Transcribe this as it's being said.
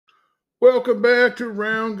Welcome back to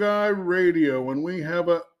Round Guy Radio, and we have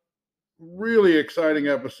a really exciting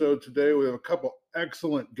episode today. We have a couple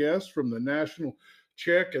excellent guests from the National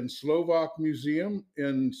Czech and Slovak Museum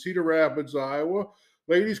in Cedar Rapids, Iowa.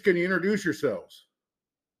 Ladies, can you introduce yourselves?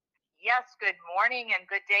 Yes, good morning and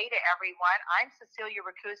good day to everyone. I'm Cecilia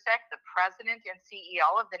Rakusek, the President and CEO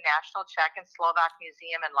of the National Czech and Slovak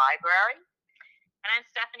Museum and Library. And I'm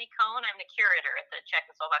Stephanie Cohn. I'm the curator at the Czech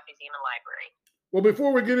and Slovak Museum and Library. Well,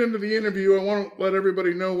 before we get into the interview, I want to let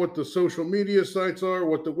everybody know what the social media sites are,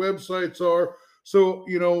 what the websites are. So,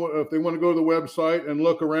 if they want to go to the website and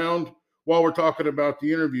look around while we're talking about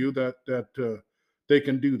the interview, that they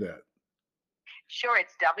can do that. Sure,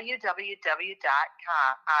 it's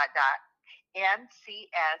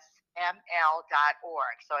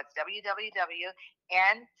www.ncsml.org. So it's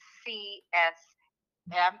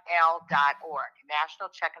www.ncsml.org, National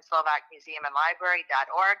Czech and Slovak Museum and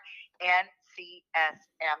Library.org, ncsml.org.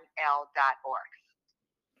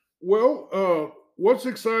 Well, what's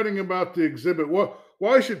exciting about the exhibit?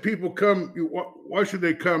 Why should people come? Why should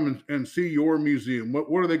they come and see your museum?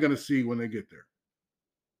 What are they going to see when they get there?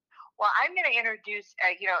 Well, I'm going to introduce,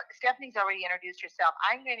 Stephanie's already introduced herself.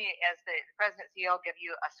 I'm going to, as the President CEO, give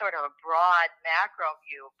you a sort of a broad macro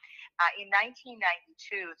view. In 1992,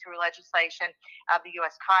 through legislation of the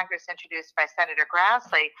U.S. Congress introduced by Senator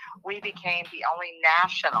Grassley, we became the only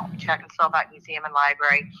national Czech and Slovak museum and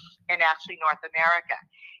library in actually North America.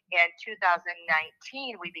 In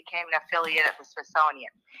 2019, we became an affiliate of the Smithsonian.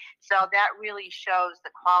 So that really shows the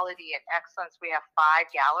quality and excellence. We have 5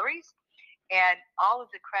 galleries. And all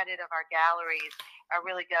of the credit of our galleries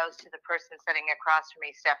really goes to the person sitting across from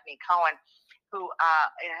me, Stephanie Cohen, who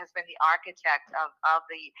has been the architect of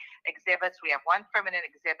the exhibits. We have 1 permanent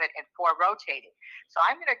exhibit and 4 rotating. So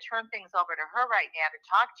I'm going to turn things over to her right now to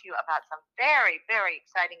talk to you about some very, very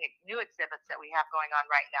exciting new exhibits that we have going on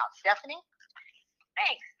right now. Stephanie?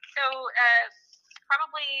 Thanks. So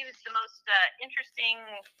probably the most interesting,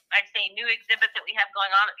 I'd say, new exhibit that we have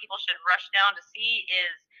going on that people should rush down to see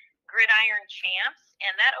is Gridiron Champs,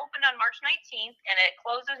 and that opened on March 19th, and it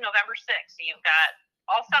closes November 6th. So you've got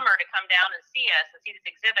all summer to come down and see us and see this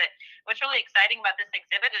exhibit. What's really exciting about this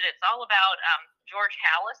exhibit is it's all about George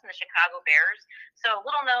Halas and the Chicago Bears. So a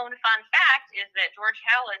little known fun fact is that George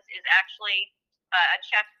Halas is actually a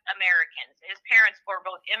Czech American. His parents were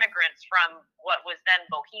both immigrants from what was then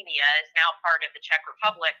Bohemia, is now part of the Czech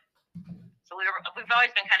Republic. So we've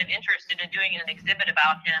always been kind of interested in doing an exhibit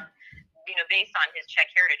about him, based on his Czech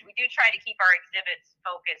heritage. We do try to keep our exhibits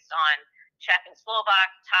focused on Czech and Slovak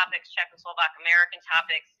topics, Czech and Slovak American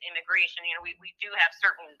topics, immigration. We do have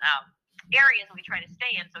certain areas that we try to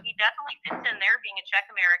stay in. So he definitely fits in there, being a Czech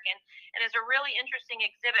American, and is a really interesting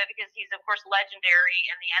exhibit because he's, of course, legendary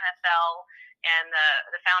in the NFL and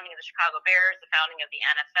the founding of the Chicago Bears, the founding of the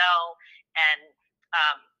NFL, and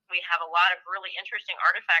we have a lot of really interesting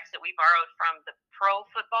artifacts that we borrowed from the Pro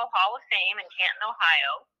Football Hall of Fame in Canton,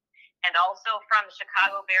 Ohio, and also from the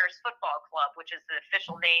Chicago Bears Football Club, which is the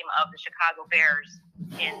official name of the Chicago Bears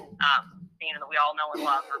in, that we all know and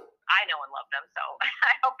love, or I know and love them. So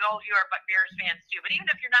I hope all of you are Bears fans too. But even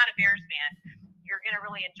if you're not a Bears fan, you're going to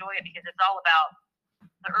really enjoy it because it's all about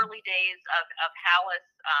the early days of Halas,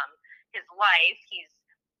 his life. He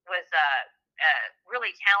was a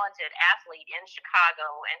really talented athlete in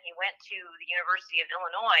Chicago, and he went to the University of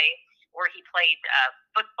Illinois, where he played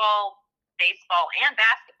football, baseball, and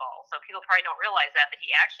basketball. So people probably don't realize that he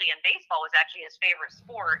actually, in baseball, was actually his favorite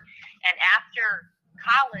sport. And after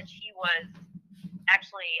college, he was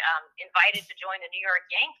actually invited to join the New York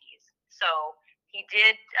Yankees. So he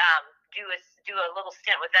did do a little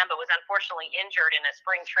stint with them, but was unfortunately injured in a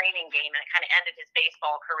spring training game, and it kind of ended his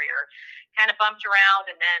baseball career. Kind of bumped around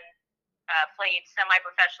and then played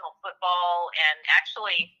semi-professional football, and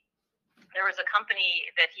actually there was a company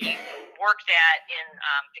that he worked at in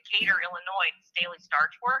Decatur, Illinois, Staley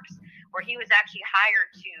Starch Works, where he was actually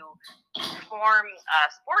hired to form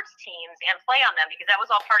sports teams and play on them, because that was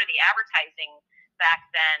all part of the advertising back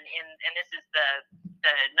then. And this is the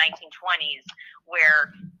 1920s,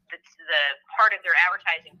 where the part of their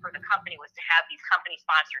advertising for the company was to have these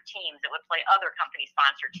company-sponsored teams that would play other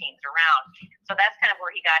company-sponsored teams around. So that's kind of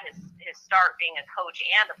where he got his start, being a coach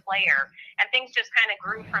and a player. And things just kind of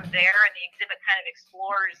grew from there, and the exhibit kind of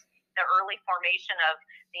explores the early formation of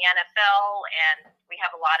the NFL, and we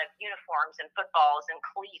have a lot of uniforms and footballs and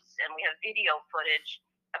cleats, and we have video footage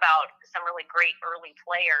about some really great early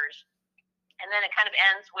players. And then it kind of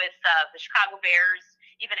ends with the Chicago Bears.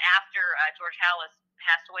 Even after George Halas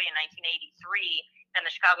passed away in 1983, then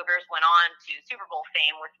the Chicago Bears went on to Super Bowl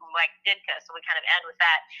fame with Mike Ditka. So we kind of end with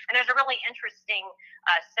that. And there's a really interesting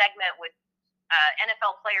segment with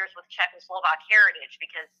NFL players with Czech and Slovak heritage,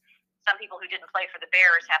 because some people who didn't play for the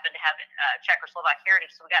Bears happen to have Czech or Slovak heritage.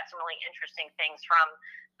 So we got some really interesting things from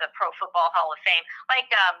the Pro Football Hall of Fame,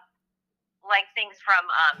 like things from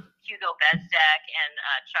Hugo Bezdek and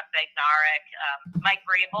Chuck Bednarik. Mike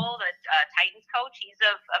Vrabel, the Titans coach, he's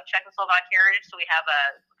of Czech and Slovak heritage, so we have a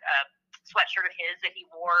sweatshirt of his that he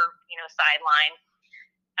wore, sideline.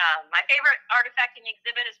 My favorite artifact in the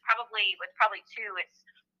exhibit is probably two. It's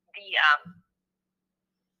the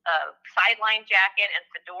sideline jacket and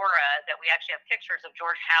fedora that we actually have pictures of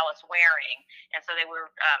George Halas wearing, and so they were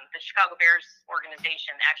the Chicago Bears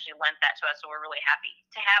organization actually lent that to us, so we're really happy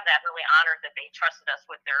to have that. Really honored that they trusted us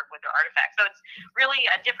with their artifacts. So it's really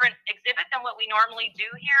a different exhibit than what we normally do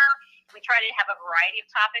here. We try to have a variety of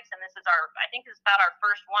topics, and this is I think this is about our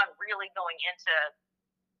first one really going into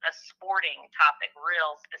a sporting topic,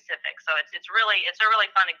 real specific. So it's a really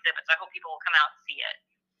fun exhibit. So I hope people will come out and see it.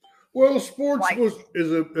 Well, sports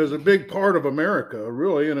is a big part of America,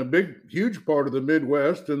 really, and a huge part of the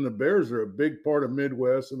Midwest. And the Bears are a big part of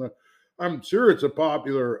Midwest, and I'm sure it's a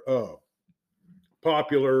popular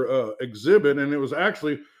exhibit. And it was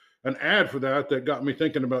actually an ad for that got me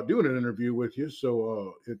thinking about doing an interview with you.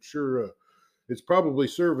 So it's probably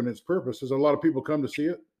serving its purpose. Does a lot of people come to see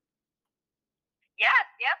it?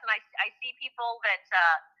 Yes, and I see people that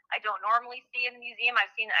I don't normally see in the museum.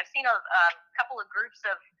 I've seen a couple of groups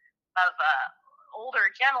of older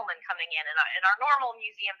gentlemen coming in, and our normal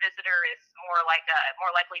museum visitor is more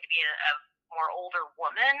likely to be a more older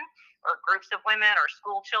woman or groups of women or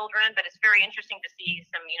school children. But it's very interesting to see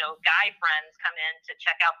some guy friends come in to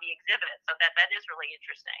check out the exhibit. So that is really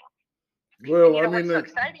interesting. Well, what's so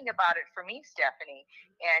exciting about it for me, Stephanie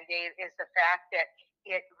and Dave, is the fact that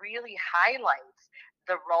it really highlights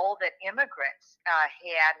the role that immigrants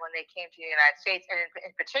had when they came to the United States, and in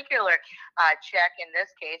particular, Czech in this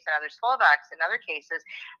case, and other Slovaks in other cases.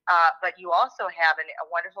 But you also have a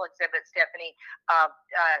wonderful exhibit, Stephanie, of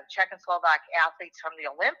Czech and Slovak athletes from the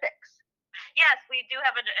Olympics. Yes, we do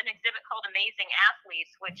have an exhibit called Amazing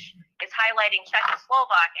Athletes, which is highlighting Czech and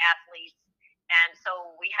Slovak athletes. And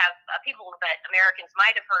so we have people that Americans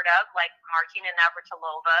might have heard of, like Martina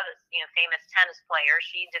Navratilova, this famous tennis player.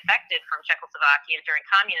 She defected from Czechoslovakia during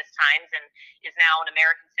communist times and is now an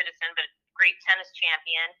American citizen, but a great tennis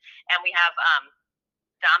champion. And we have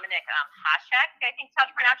Dominik Hasek, I think is how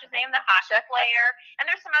to pronounce his name, the Hasek player. And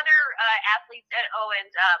there's some other athletes.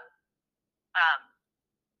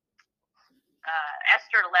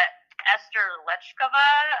 Esther Lechkova,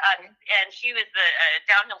 and she was the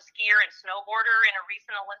downhill skier and snowboarder in a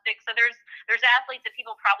recent Olympics. So there's athletes that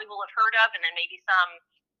people probably will have heard of, and then maybe some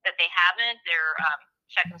that they haven't. They're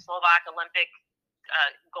Czech and Slovak Olympic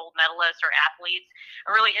gold medalists or athletes.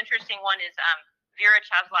 A really interesting one is Vera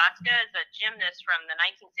Chazlacka is a gymnast from the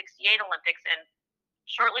 1968 Olympics, and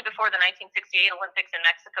shortly before the 1968 Olympics in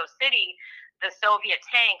Mexico City, the Soviet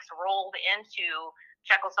tanks rolled into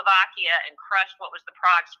Czechoslovakia and crushed what was the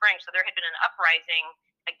Prague Spring. So there had been an uprising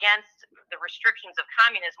against the restrictions of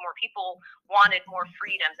communism, where people wanted more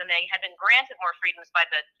freedoms, and they had been granted more freedoms by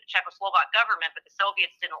the Czechoslovak government, but the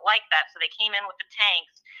Soviets didn't like that, so they came in with the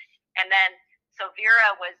tanks. And then, so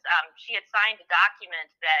Vera she had signed a document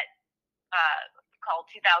that called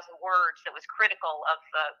 2,000 Words that was critical of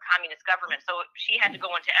the communist government. So she had to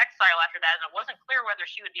go into exile after that, and it wasn't clear whether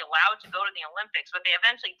she would be allowed to go to the Olympics, but they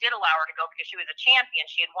eventually did allow her to go because she was a champion.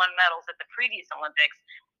 She had won medals at the previous Olympics.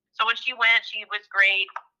 So when she went, she was great,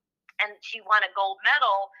 and she won a gold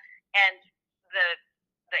medal, and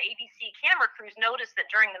the ABC camera crews noticed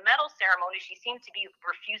that during the medal ceremony, she seemed to be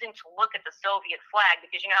refusing to look at the Soviet flag,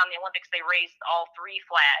 because how in the Olympics they raised all three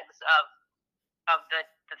flags of the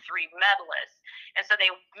three medalists. And so they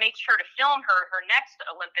made sure to film her next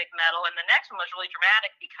Olympic medal, and the next one was really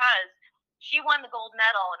dramatic because she won the gold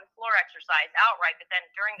medal in the floor exercise outright, but then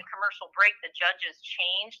during the commercial break, the judges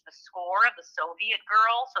changed the score of the Soviet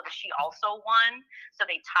girl so that she also won, so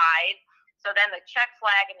they tied. So then the Czech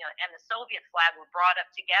flag and the Soviet flag were brought up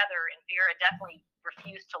together, and Vera definitely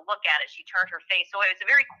refused to look at it. She turned her face. So it was a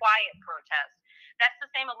very quiet protest. That's the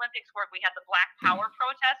same Olympics where we had the Black Power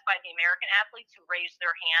protest by the American athletes who raised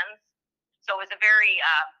their hands. So it was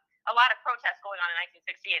a lot of protests going on in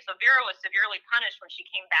 1968. So Vera was severely punished when she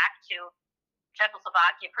came back to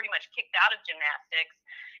Czechoslovakia, pretty much kicked out of gymnastics,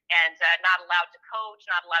 and not allowed to coach,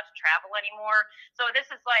 not allowed to travel anymore. So this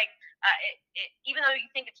is even though you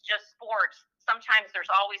think it's just sports, sometimes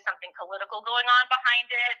there's always something political going on behind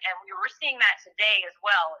it, and we were seeing that today as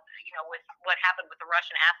well. With what happened with the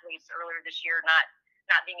Russian athletes earlier this year, not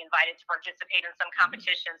being invited to participate in some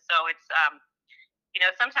competitions. So it's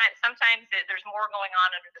sometimes there's more going on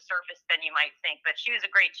under the surface than you might think. But she was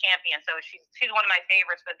a great champion, so she's one of my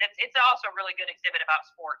favorites. But it's also a really good exhibit about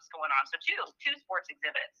sports going on. So two sports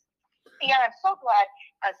exhibits. Yeah, I'm so glad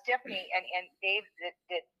Stephanie and Dave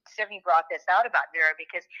that Stephanie brought this out about Vera,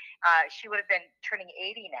 because she would have been turning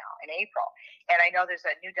 80 now in April. And I know there's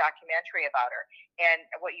a new documentary about her. And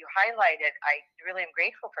what you highlighted, I really am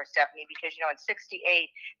grateful for, Stephanie, because, in 68,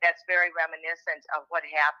 that's very reminiscent of what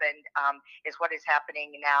happened, is what is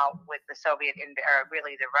happening now with the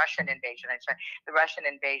really the Russian invasion. The Russian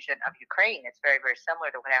invasion of Ukraine. It's very, very similar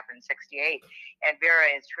to what happened in 68. And Vera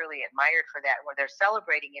is truly admired for that, where they're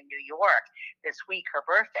celebrating in New York this week her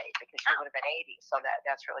birthday, because she would have been 80. So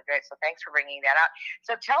that's really great. So thanks for bringing that up.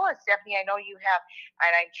 So tell us, Stephanie, I know you have,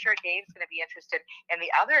 and I'm sure Dave's going to be interested in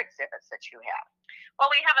the other exhibits that you have. Well,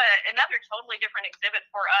 we have another totally different exhibit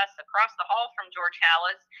for us across the hall from George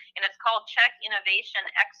Halas, and it's called Czech Innovation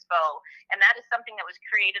Expo. And that is something that was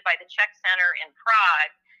created by the Czech Center in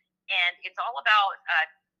Prague. And it's all about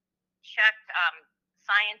Czech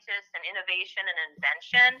scientists and innovation and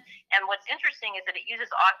invention. And what's interesting is that it uses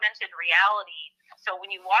augmented reality. So when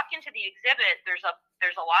you walk into the exhibit, there's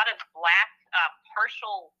a lot of black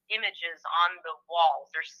partial images on the walls.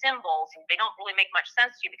 They're symbols, and they don't really make much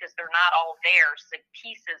sense to you because they're not all there. So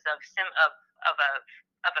pieces of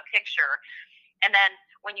a picture. And then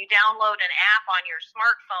when you download an app on your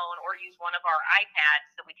smartphone or use one of our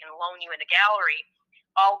iPads that we can loan you in the gallery,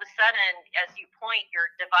 all of a sudden, as you point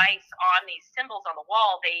your device on these symbols on the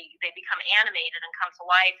wall, they become animated and come to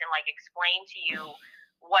life and explain to you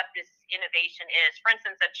what this innovation is. For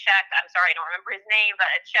instance, a Czech, I'm sorry, I don't remember his name,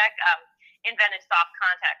 but a Czech invented soft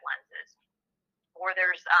contact lenses. Or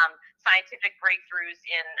there's scientific breakthroughs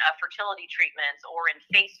in fertility treatments or in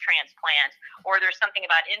face transplant. Or there's something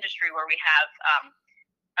about industry where we have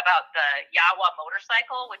about the Yawa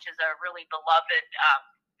motorcycle, which is a really beloved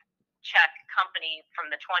Czech company from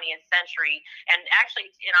the 20th century. And actually,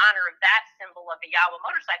 in honor of that symbol of the Yawa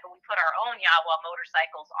motorcycle, we put our own Yawa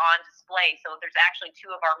motorcycles on display. So there's actually two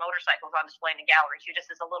of our motorcycles on display in the gallery too, just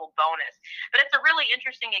as a little bonus. But it's a really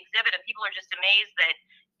interesting exhibit, and people are just amazed that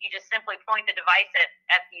you just simply point the device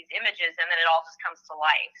at these images and then it all just comes to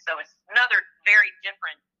life. So it's another very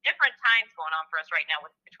different times going on for us right now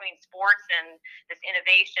between sports and this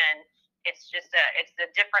innovation. It's a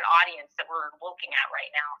different audience that we're looking at right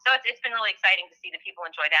now. So it's been really exciting to see that people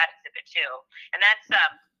enjoy that exhibit too. And that's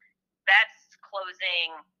closing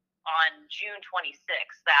on June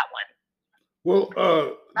 26th, that one. Well,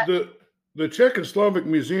 the Czech and Slovak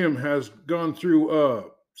Museum has gone through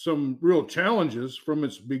some real challenges from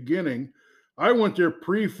its beginning. I went there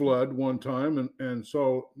pre-flood one time and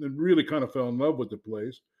so it really kind of fell in love with the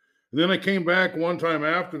place. And then I came back one time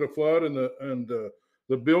after the flood, and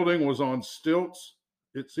the building was on stilts,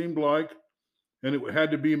 it seemed like, and it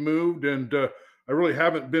had to be moved. And I really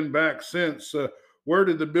haven't been back since. Where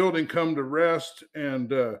did the building come to rest?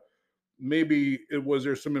 And maybe was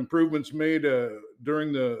there some improvements made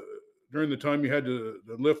during the time you had to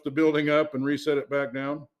lift the building up and reset it back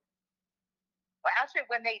down? Well, actually,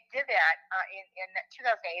 when they did that in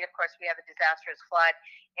 2008, of course, we had the disastrous flood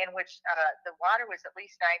in which the water was at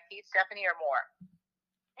least 9 feet, Stephanie, or more.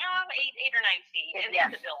 8 or 9 feet in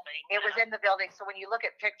the building. It was in the building. So when you look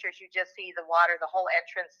at pictures, you just see the water. The whole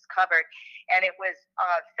entrance is covered, and it was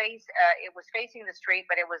facing the street,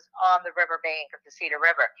 but it was on the river bank of the Cedar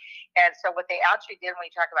River. And so what they actually did when we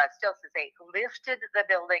talk about stilts is they lifted the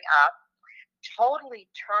building up, totally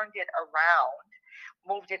turned it around,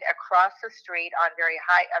 moved it across the street on very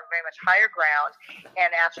much higher ground, and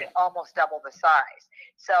actually almost double the size.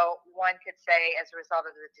 So one could say, as a result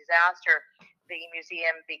of the disaster, the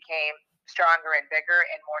museum became stronger and bigger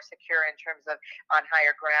and more secure in terms of on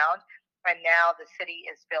higher ground. And now the city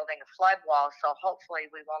is building a flood wall, so hopefully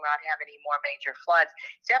we will not have any more major floods.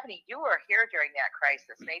 Stephanie, you were here during that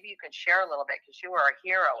crisis. Maybe you can share a little bit, because you were a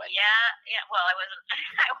hero. Yeah. Well, I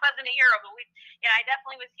wasn't a hero, but I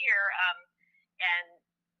definitely was here. And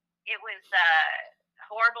it was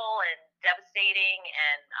horrible and devastating,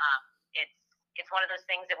 and it's one of those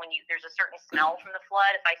things that when there's a certain smell from the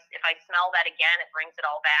flood, if I smell that again, it brings it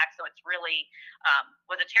all back. So it's really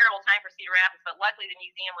was a terrible time for Cedar Rapids, but luckily the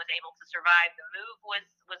museum was able to survive. The move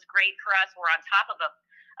was great for us. We're on top of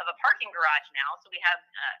a parking garage now, so we have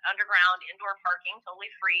underground indoor parking, totally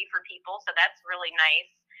free for people. So that's really nice.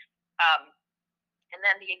 And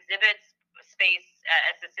then the exhibits space,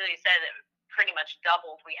 as Cecilia said, it pretty much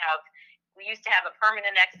doubled. We used to have a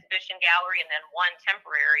permanent exhibition gallery and then one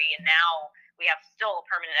temporary, and now we have still a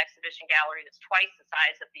permanent exhibition gallery that's twice the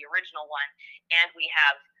size of the original one, and we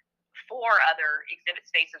have 4 other exhibit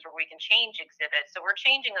spaces where we can change exhibits. So we're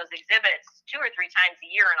changing those exhibits 2 or 3 times a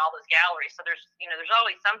year in all those galleries. So there's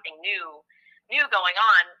always something new going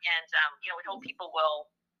on, and we hope people will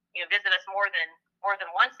visit us more than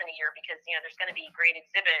once in a year, because there's going to be great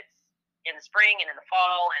exhibits in the spring and in the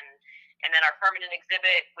fall, and then our permanent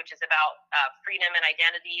exhibit, which is about freedom and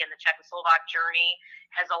identity and the Czechoslovak journey,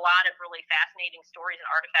 has a lot of really fascinating stories and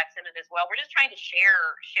artifacts in it as well. We're just trying to share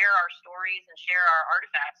our stories and share our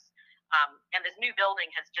artifacts. And this new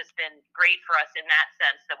building has just been great for us in that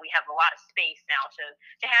sense, that we have a lot of space now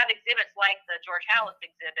to have exhibits like the George Halas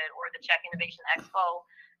exhibit or the Czech Innovation Expo.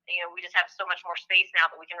 We just have so much more space now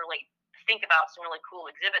that we can really think about some really cool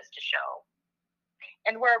exhibits to show.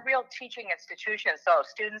 And we're a real teaching institution. So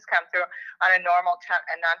students come through on a normal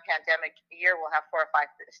a non-pandemic year. We'll have 4,000 or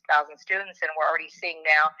 5,000 students, and we're already seeing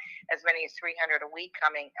now as many as 300 a week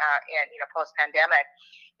coming in post-pandemic.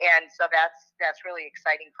 And so that's really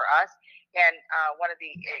exciting for us. And one of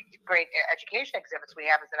the great education exhibits we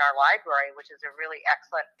have is in our library, which is a really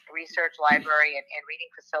excellent research library and reading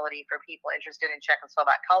facility for people interested in Czech and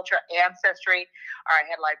Slovak culture, ancestry. Our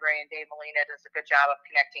head librarian, Dave Molina, does a good job of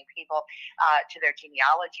connecting people to their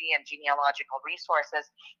genealogy and genealogical resources.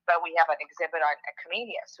 But we have an exhibit on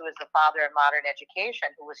Comenius, who is the father of modern education,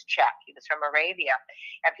 who was Czech. He was from Moravia.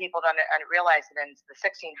 And people don't realize that in the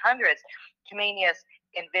 1600s, Comenius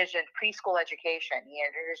envisioned preschool education. He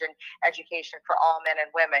envisioned education for all men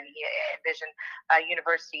and women. He envisioned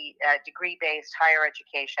university degree-based higher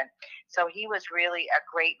education. So he was really a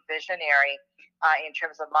great visionary in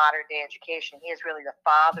terms of modern day education. He is really the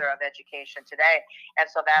father of education today.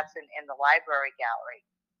 And so that's in the library gallery.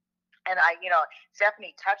 And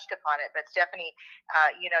Stephanie touched upon it, but Stephanie,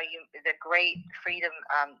 the great freedom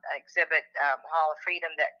exhibit, Hall of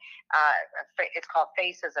Freedom, that it's called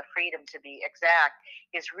Faces of Freedom to be exact,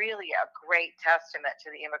 is really a great testament to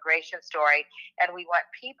the immigration story. And we want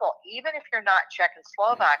people, even if you're not Czech and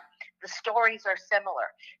Slovak, the stories are similar.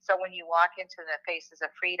 So when you walk into the Faces of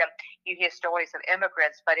Freedom, you hear stories of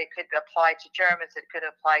immigrants, but it could apply to Germans, it could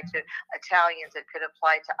apply to Italians, it could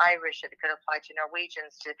apply to Irish, it could apply to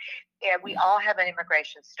Norwegians, and we all have an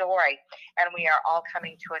immigration story, and we are all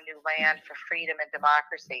coming to a new land for freedom and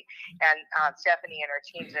democracy. And Stephanie and her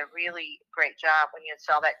team did a really great job. When you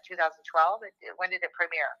saw that 2012, when did it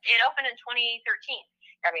premiere? It opened in 2013.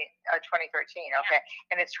 2013. Okay.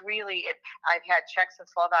 Yeah. And it's really, I've had Czechs and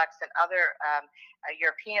Slovaks and other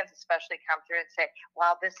Europeans especially come through and say,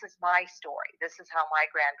 wow, this is my story. This is how my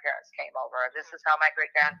grandparents came over. This is how my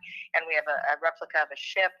and we have a replica of a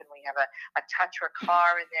ship, and we have a Tatra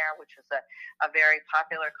car in there, which was a very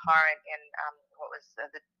popular car in what was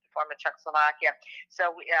the former Czechoslovakia.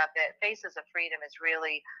 So the Faces of Freedom is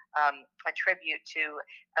really a tribute to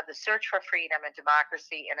the search for freedom and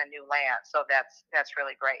democracy in a new land. So that's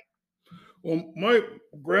really great. Well, my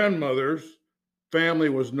grandmother's family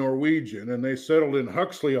was Norwegian, and they settled in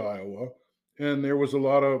Huxley, Iowa. And there was a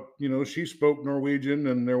lot of, she spoke Norwegian,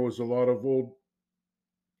 and there was a lot of old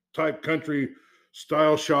type country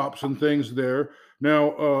style shops and things there.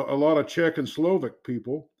 Now, a lot of Czech and Slovak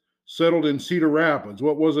people settled in Cedar Rapids.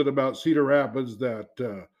 What was it about Cedar Rapids that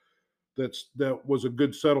was a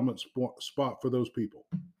good settlement spot for those people?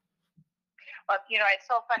 Well, it's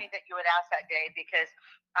so funny that you would ask that, Dave, because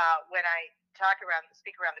when I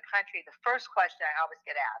speak around the country, the first question I always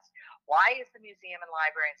get asked, why is the museum and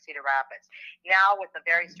library in Cedar Rapids? Now, with a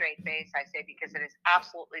very straight face, I say because it is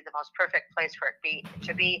absolutely the most perfect place for it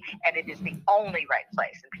to be, and it is the only right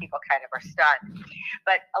place, and people kind of are stunned.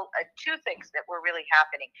 But two things that were really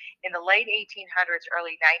happening. In the late 1800s,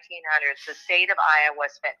 early 1900s, the state of Iowa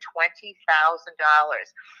spent $20,000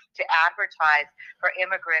 to advertise for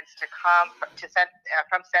immigrants to come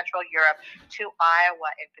from Central Europe to Iowa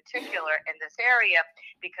in particular in this area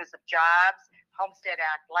because of jobs, Homestead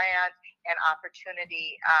Act land, and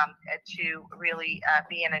opportunity to really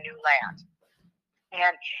be in a new land.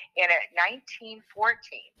 And in 1914,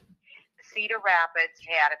 Cedar Rapids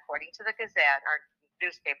had, according to the Gazette, our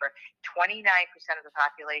newspaper, 29% of the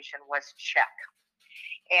population was Czech.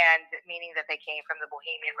 And meaning that they came from the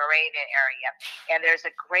Bohemian Moravian area. And there's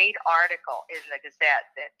a great article in the Gazette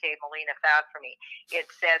that Dave Molina found for me. It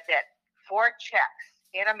said that for Czechs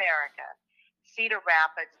in America, Cedar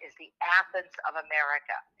Rapids is the Athens of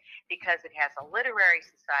America because it has a literary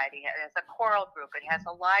society, it has a choral group, it has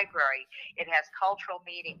a library, it has cultural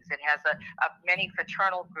meetings, it has many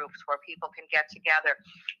fraternal groups where people can get together,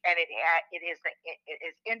 and it is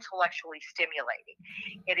intellectually stimulating.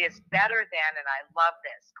 It is better than, and I love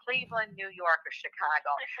this, Cleveland, New York, or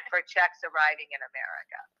Chicago for Czechs arriving in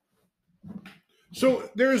America. So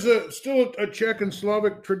there's still a Czech and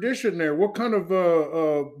Slovak tradition there. What kind of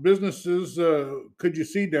businesses could you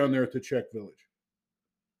see down there at the Czech Village?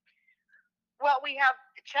 Well, we have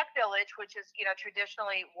Czech Village, which is,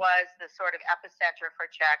 traditionally was the sort of epicenter for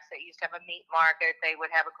Czechs. They used to have a meat market. They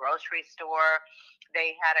would have a grocery store.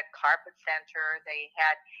 They had a carpet center. They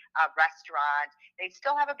had a restaurant. They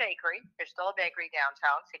still have a bakery. There's still a bakery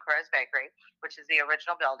downtown, Secreta's Bakery, which is the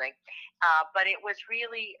original building. But it was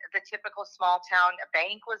really the typical small town. A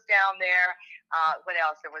bank was down there. What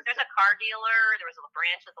else? There's a car dealer. There was a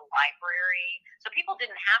branch of the library. So people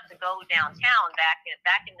didn't have to go downtown back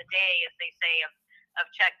in the day, as they say, of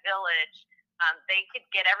Czech Village. They could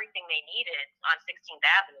get everything they needed on 16th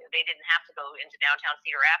Avenue. They didn't have to go into downtown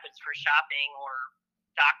Cedar Rapids for shopping or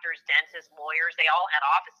doctors, dentists, lawyers. They all had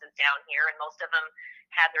offices down here, and most of them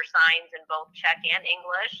had their signs in both Czech and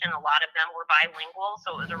English, and a lot of them were bilingual.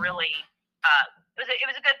 So it was a really it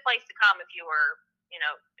was a good place to come if you were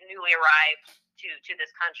newly arrived to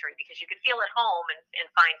this country, because you could feel at home and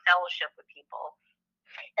find fellowship with people.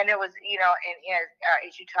 And it was,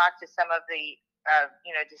 as you talk to some of the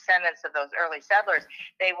descendants of those early settlers,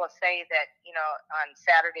 they will say that, on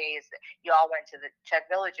Saturdays, you all went to the Czech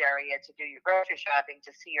Village area to do your grocery shopping,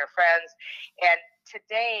 to see your friends. And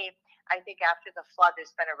today, I think after the flood,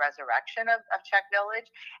 there's been a resurrection of Czech Village.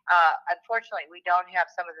 Unfortunately, we don't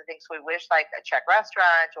have some of the things we wish, like a Czech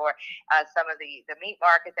restaurant or some of the meat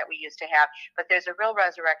market that we used to have. But there's a real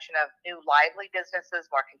resurrection of new lively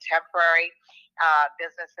businesses, more contemporary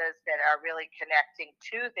businesses that are really connecting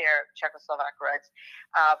to their Czechoslovak roots.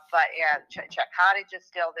 But Czech Cottage is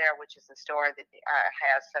still there, which is a store that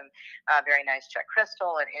has some very nice Czech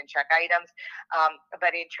crystal and Czech items.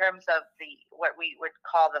 But in terms of what we would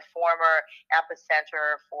call the former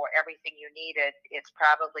epicenter for everything you needed, it's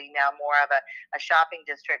probably now more of a shopping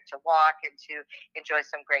district to walk and to enjoy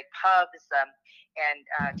some great pubs and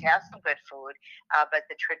to have some good food. But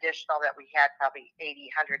the traditional that we had probably 80,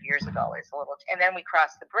 100 years ago is a little. And then we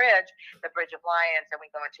cross the Bridge of Lions, and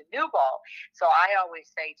we go into Newball. So I always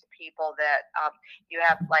say to people that you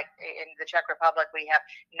have, like in the Czech Republic, we have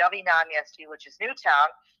Nový Náměstí, which is New Town,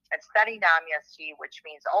 and Staré Náměstí, which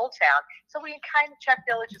means Old Town. So we kind of, Czech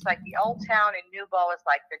Village is like the Old Town, and Newball is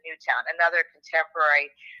like the New Town, another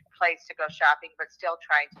contemporary place to go shopping, but still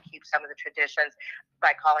trying to keep some of the traditions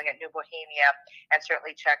by calling it New Bohemia, and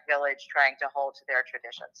certainly Czech Village trying to hold to their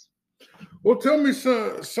traditions. Well, tell me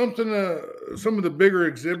something, some of the bigger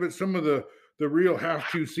exhibits, some of the real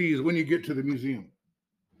have-to-sees when you get to the museum.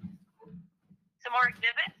 Some more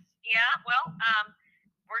exhibits? Yeah, well,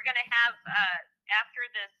 we're going to have, after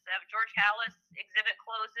this George Halas exhibit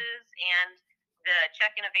closes and the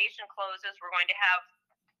Czech Innovation closes, we're going to have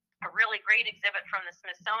a really great exhibit from the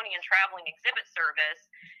Smithsonian Traveling Exhibit Service,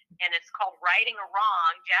 and it's called Righting a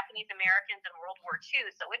Wrong, Japanese Americans in World War II.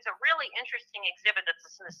 So it's a really interesting exhibit that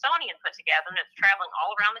the Smithsonian put together, and it's traveling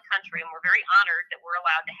all around the country, and we're very honored that we're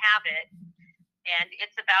allowed to have it. And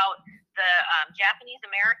it's about the Japanese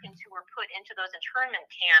Americans who were put into those internment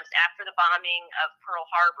camps after the bombing of Pearl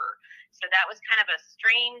Harbor. So that was kind of a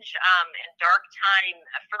strange and dark time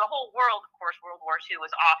for the whole world. Of course, World War II was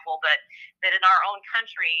awful, but that in our own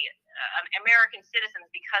country, American citizens,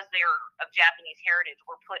 because they're of Japanese heritage,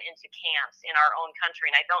 were put into camps in our own country.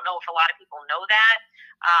 And I don't know if a lot of people know that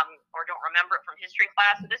or don't remember it from history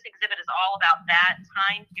class. So this exhibit is all about that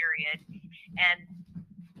time period. And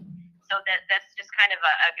so that's just kind of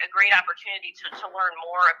a great opportunity to learn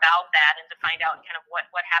more about that and to find out kind of what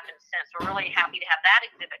happened since. We're really happy to have that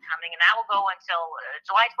exhibit coming, and that will go until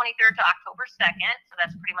July 23rd to October 2nd. So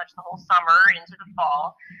that's pretty much the whole summer into the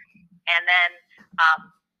fall. And then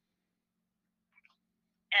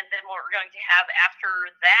we're going to have, after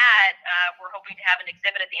that, we're hoping to have an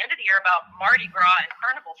exhibit at the end of the year about Mardi Gras and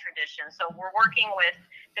carnival tradition. So we're working with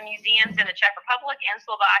the museums in the Czech Republic and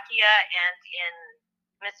Slovakia and in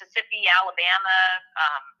Mississippi, Alabama,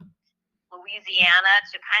 Louisiana,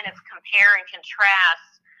 to kind of compare and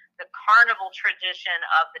contrast the carnival tradition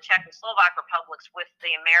of the Czech and Slovak republics with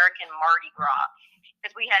the American Mardi Gras.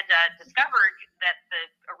 Because we had discovered that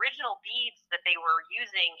the original beads that they were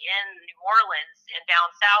using in New Orleans and down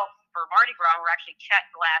south for Mardi Gras were actually Czech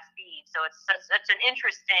glass beads. So it's an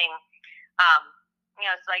interesting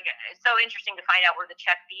it's so interesting to find out where the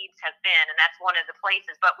Czech beads have been, and that's one of the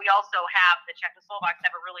places. But we also have, the Czechoslovaks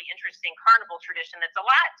have a really interesting carnival tradition that's a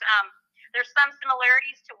lot, there's some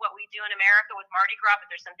similarities to what we do in America with Mardi Gras, but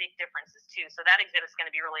there's some big differences too. So that exhibit's going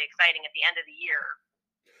to be really exciting at the end of the year.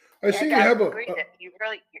 I see you have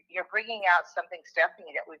you're bringing out something,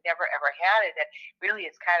 Stephanie, that we've never ever had, and that really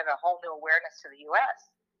is kind of a whole new awareness to the U.S.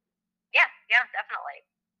 Yeah, definitely.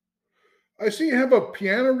 I see you have a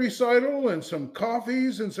piano recital and some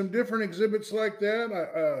coffees and some different exhibits like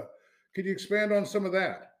that. Could you expand on some of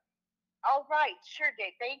that? All right, sure,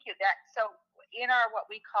 Dave. Thank you. That so in our what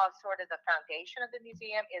we call sort of the foundation of the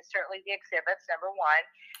museum is certainly the exhibits. Number one,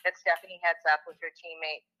 that Stephanie heads up with her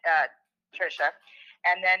teammate Trisha,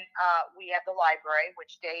 and then we have the library,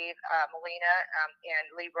 which Dave Molina and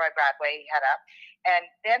Leroy Bradway head up, and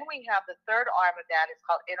then we have the third arm of that is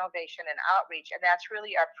called innovation and outreach, and that's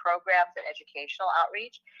really our programs and educational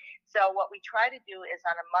outreach. So what we try to do is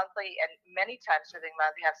on a monthly and many times during the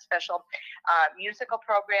month, we have special musical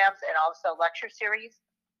programs and also lecture series.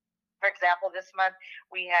 For example, this month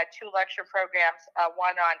we had two lecture programs,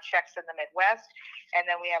 one on Czechs in the Midwest, and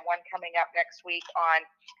then we have one coming up next week on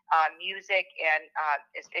music and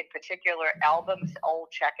in particular albums, old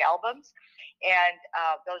Czech albums. And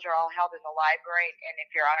those are all held in the library. And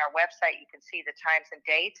if you're on our website, you can see the times and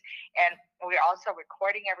dates. And we're also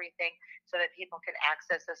recording everything so that people can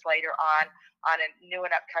access this later on a new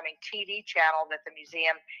and upcoming TV channel that the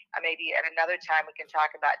museum, maybe at another time we can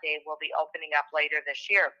talk about, Dave, will be opening up later this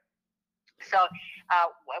year. So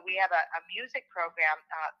we have a music program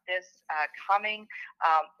this coming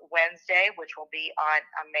Wednesday, which will be on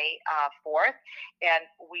May 4th. And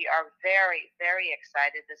we are very, very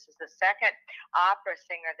excited. This is the second opera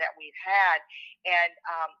singer that we've had. And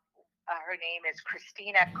her name is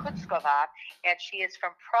Kristina Kutskova, and she is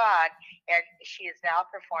from Prague, and she is now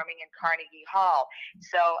performing in Carnegie Hall.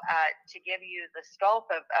 So to give you the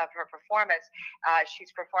scope of her performance,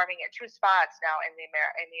 she's performing at two spots now in the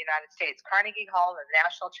United States, Carnegie Hall and the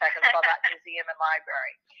National Czechoslovak Museum and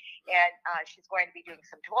Library. And she's going to be doing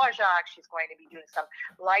some Dvorak. She's going to be doing some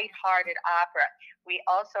lighthearted opera. We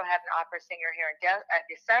also have an opera singer here in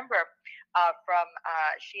December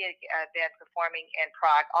she had been performing in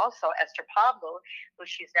Prague. Also, Esther Pavlou, who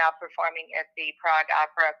she's now performing at the Prague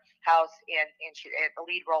Opera House in the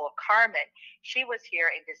lead role of Carmen. She was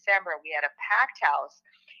here in December. We had a packed house.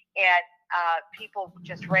 And people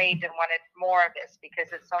just raved and wanted more of this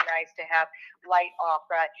because it's so nice to have light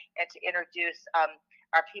opera and to introduce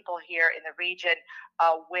our people here in the region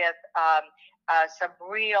with some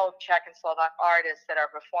real Czech and Slovak artists that are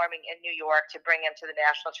performing in New York to bring them to the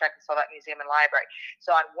National Czech and Slovak Museum and Library.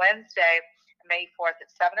 So on Wednesday, May 4th at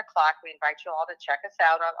 7 o'clock, we invite you all to check us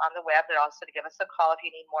out on the web, but also to give us a call if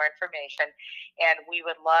you need more information. And we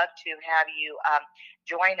would love to have you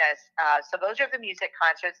join us. So those are the music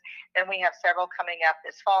concerts. Then we have several coming up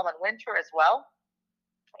this fall and winter as well.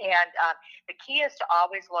 And the key is to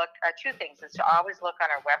always look, two things, is to always look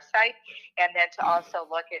on our website and then to also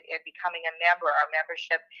look at becoming a member. Our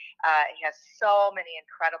membership has so many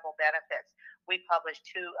incredible benefits. We publish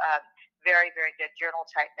two very, very good journal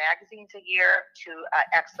type magazines a year, two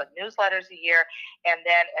excellent newsletters a year. And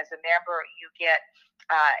then as a member, you get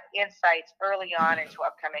insights early on into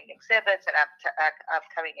upcoming exhibits and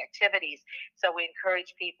upcoming activities. So we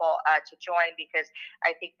encourage people to join because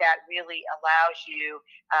I think that really allows you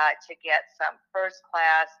to get some first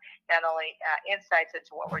class, not only insights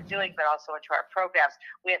into what we're doing, but also into our programs.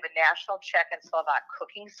 We have a National Czech and Slovak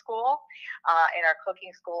cooking school, and our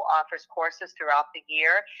cooking school offers courses throughout the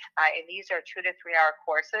year. And these are 2 to 3 hour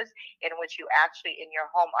courses in which you actually in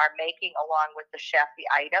your home are making along with the chef the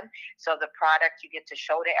item. So the product you get to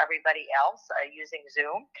show to everybody else using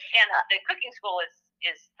Zoom. And the cooking school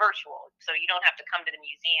is virtual, so you don't have to come to the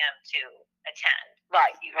museum to attend.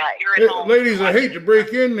 Right, right. You're at home. Ladies, I hate to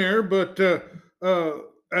break in there, but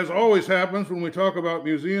as always happens when we talk about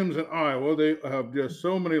museums in Iowa, they have just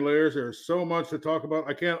so many layers. There's so much to talk about.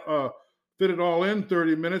 I can't fit it all in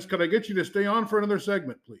 30 minutes. Could I get you to stay on for another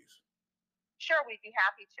segment, please? Sure, we'd be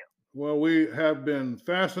happy to. Well, we have been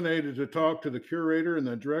fascinated to talk to the curator and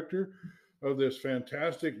the director of this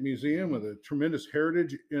fantastic museum with a tremendous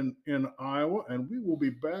heritage in Iowa, and we will be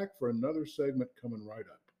back for another segment coming right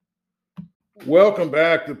up. Welcome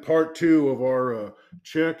back to part 2 of our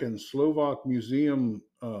Czech and Slovak Museum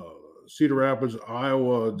Cedar Rapids,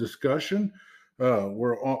 Iowa discussion.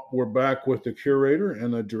 We're back with the curator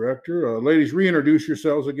and the director. Ladies, reintroduce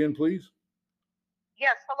yourselves again, please.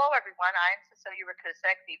 Yes, hello everyone. I'm Cecilia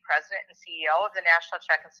Rakusek, the president and CEO of the National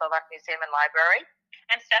Czech and Slovak Museum and Library.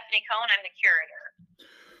 I'm Stephanie Cohn. I'm the curator.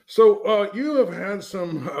 So you have had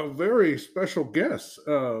some very special guests,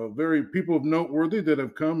 very people of noteworthy that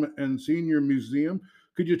have come and seen your museum.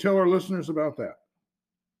 Could you tell our listeners about that?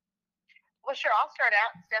 Well, sure. I'll start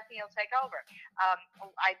out and Stephanie will take over.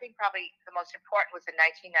 I think probably the most important was in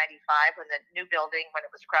 1995 when the new building, when it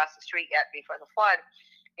was across the street yet before the flood,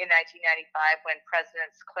 in 1995 when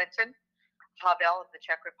Presidents Clinton, Havel of the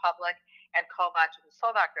Czech Republic, and Kovács of the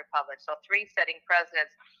Slovak Republic, so 3 sitting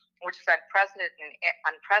presidents, which is unprecedented in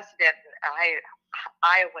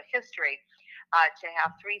Iowa history, to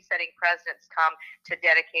have 3 sitting presidents come to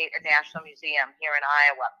dedicate a national museum here in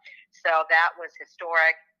Iowa. So that was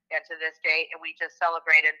historic, and to this day, and we just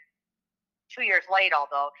celebrated 2 years late,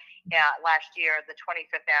 although last year, the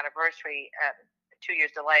 25th anniversary, 2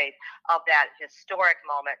 years delayed, of that historic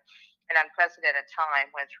moment, an unprecedented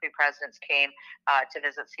time when 3 presidents came to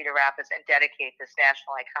visit Cedar Rapids and dedicate this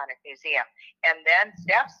national iconic museum. And then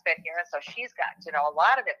Steph's been here, so she's gotten to know a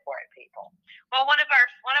lot of important people. Well, one of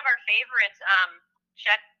our favorites,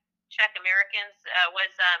 Czech Americans,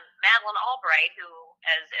 was Madeleine Albright, who,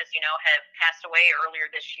 as you know, had passed away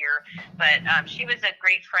earlier this year. But she was a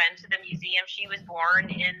great friend to the museum. She was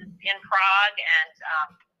born in Prague and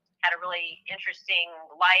had a really interesting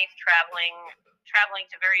life, traveling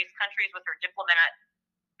to various countries with her diplomat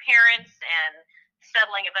parents and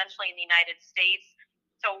settling eventually in the United States.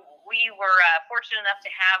 So we were fortunate enough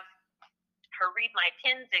to have her Read My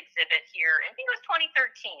Pins exhibit here. I think it was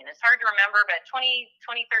 2013. It's hard to remember, but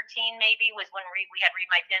 2013 maybe was when we had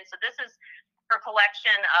Read My Pins. So this is her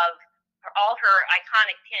collection of all her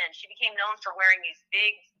iconic pins. She became known for wearing these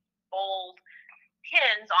big, bold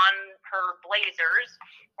pins on her blazers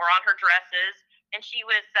or on her dresses. And she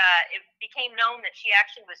was, it became known that she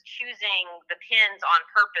actually was choosing the pins on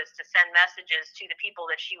purpose to send messages to the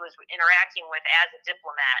people that she was interacting with as a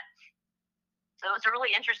diplomat. So it was a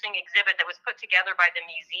really interesting exhibit that was put together by the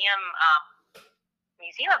Museum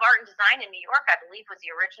of Art and Design in New York, I believe, was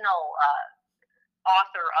the original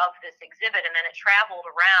author of this exhibit, and then it traveled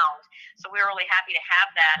around. So we were really happy to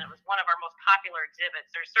have that. It was one of our most popular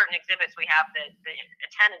exhibits. There's certain exhibits we have that the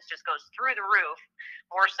attendance just goes through the roof,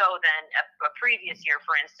 more so than a previous year,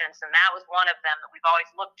 for instance. And that was one of them that we've always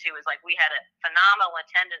looked to, is like we had a phenomenal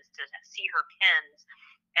attendance to see her pins.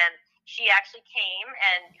 And she actually came,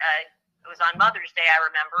 and it was on Mother's Day, I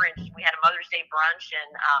remember, and we had a Mother's Day brunch,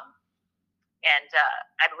 and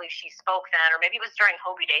I believe she spoke then, or maybe it was during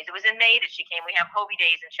Hobie Days. It was in May that she came. We have Hobie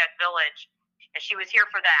Days in Czech Village, and she was here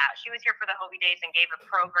for that. She was here for the Hobie Days and gave a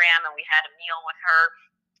program, and we had a meal with her.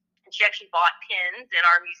 And she actually bought pins in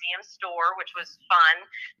our museum store, which was fun,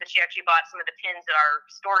 that she actually bought some of the pins that our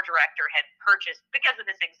store director had purchased because of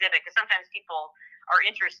this exhibit, because sometimes people are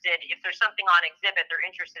interested, if there's something on exhibit, they're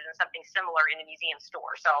interested in something similar in a museum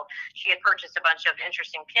store. So she had purchased a bunch of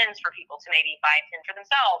interesting pins for people to maybe buy a pin for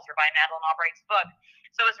themselves or buy Madeleine Albright's book.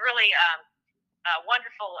 So it was really a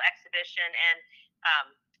wonderful exhibition, and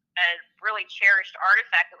a really cherished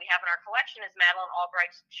artifact that we have in our collection is Madeleine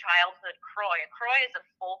Albright's childhood kroy. A kroy is a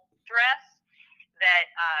folk dress that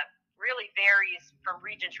really varies from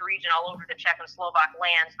region to region all over the Czech and Slovak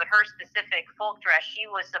lands, but her specific folk dress, she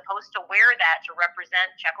was supposed to wear that to represent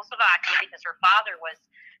Czechoslovakia because her father was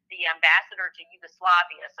the ambassador to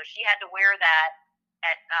Yugoslavia, so she had to wear that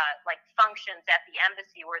at like functions at the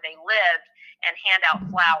embassy where they lived and hand out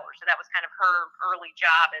flowers. So that was kind of her early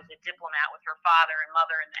job as a diplomat with her father and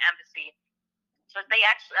mother in the embassy. So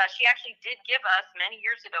she actually did give us many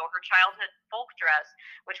years ago her childhood folk dress,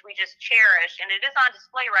 which we just cherish, and it is on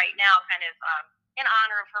display right now, kind of in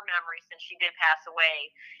honor of her memory since she did pass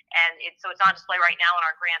away. And so it's on display right now in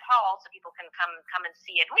our grand hall, so people can come and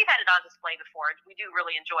see it. And we've had it on display before. We do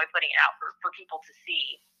really enjoy putting it out for people to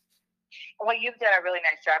see. Well, you've done a really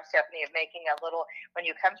nice job, Stephanie, of making a little, when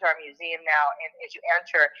you come to our museum now, and as you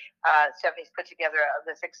enter, Stephanie's put together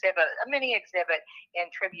this exhibit, a mini exhibit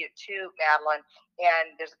in tribute to Madeleine,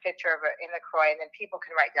 and there's a picture of her in the kroy, and then people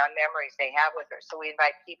can write down memories they have with her. So we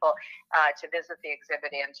invite people to visit the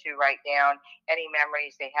exhibit and to write down any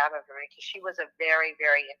memories they have of her, because she was a very,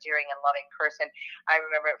 very endearing and loving person. I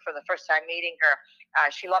remember for the first time meeting her,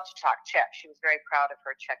 she loved to talk Czech. She was very proud of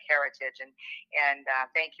her Czech heritage, and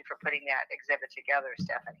thank you for putting that exhibit together,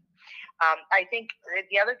 Stephanie. I think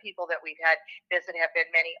the other people that we've had visit have been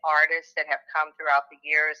many artists that have come throughout the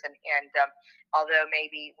years, and although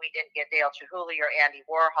maybe we didn't get Dale Chihuly or Andy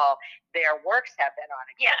Warhol, their works have been on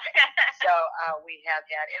exhibit. Yeah. So we have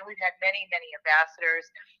that, and we've had many, many ambassadors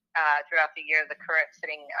throughout the year. The current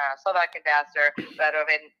sitting Slovak ambassador,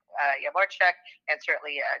 Radovan Javorček, and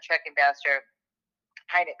certainly Czech ambassador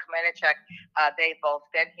Heinek Kameneček. They've both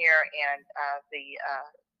been here, and the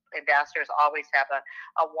ambassadors always have a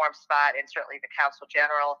warm spot, and certainly the Consul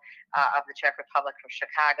General of the Czech Republic from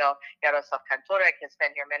Chicago, Jaroslav Kanturek, has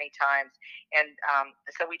been here many times. And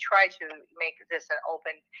so we try to make this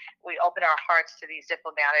we open our hearts to these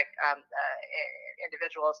diplomatic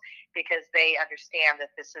individuals, because they understand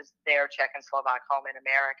that this is their Czech and Slovak home in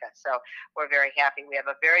America. So we're very happy. We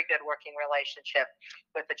have a very good working relationship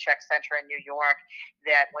with the Czech Center in New York,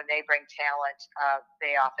 that when they bring talent,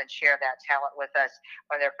 they often share that talent with us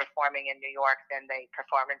when they're performing in New York, then they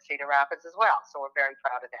perform in Cedar Rapids as well. So we're very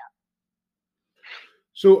proud of that.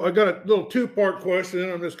 So I got a little two-part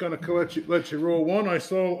question. I'm just going to let you roll. One, I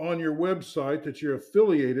saw on your website that you're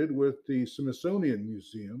affiliated with the Smithsonian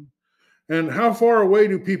Museum, and how far away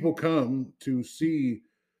do people come to see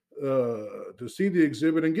the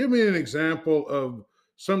exhibit? And give me an example of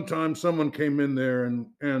sometimes someone came in there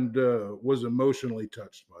and was emotionally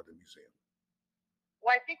touched by the museum.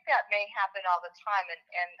 Well, I think that may happen all the time,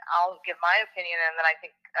 and I'll give my opinion, and then I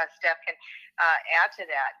think Steph can add to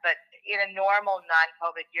that. But in a normal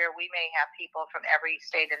non-COVID year, we may have people from every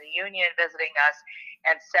state in the union visiting us,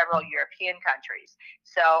 and several European countries.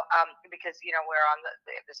 So, because we're on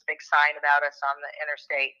this big sign about us on the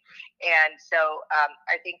interstate, and so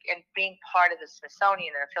I think in being part of the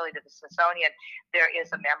Smithsonian, an affiliate of the Smithsonian, there is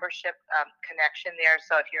a membership connection there.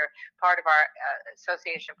 So if you're part of our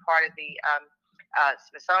association, part of the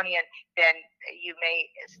Smithsonian, then you may,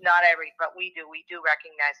 it's not every, but we do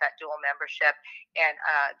recognize that dual membership, and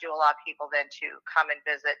do allow people then to come and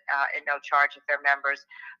visit at no charge if they're members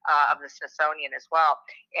of the Smithsonian as well.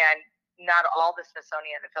 And not all the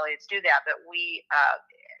Smithsonian affiliates do that, but we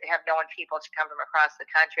have known people to come from across the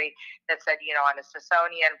country that said, I'm a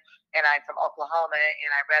Smithsonian and I'm from Oklahoma,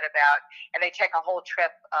 and I read about, and they take a whole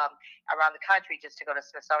trip around the country just to go to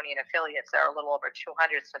Smithsonian affiliates. There are a little over 200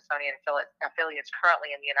 Smithsonian affiliates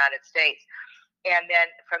currently in the United States. And then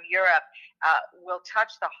from Europe, will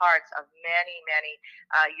touch the hearts of many, many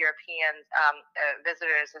European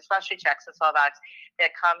visitors, especially Czechs and Slovaks,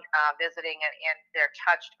 that come visiting, and they're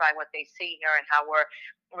touched by what they see here and how we're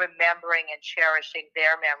remembering and cherishing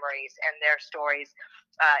their memories and their stories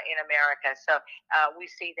in America. So we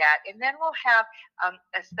see that. And then we'll have,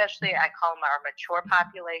 especially I call them our mature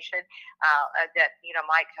population, that,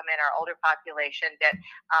 might come in, our older population that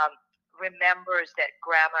remembers that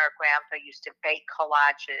grandma or grandpa used to bake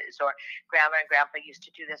kolaches, or grandma and grandpa used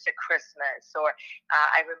to do this at Christmas, or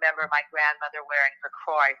I remember my grandmother wearing her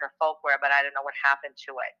kroy, her folkwear, but I don't know what happened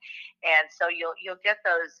to it. And so you'll get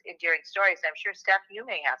those endearing stories. I'm sure, Steph, you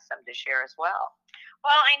may have some to share as well.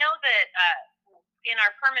 Well, I know that in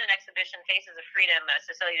our permanent exhibition, Faces of Freedom,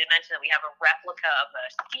 Cecilia did mention that we have a replica of a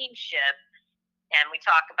steamship, and we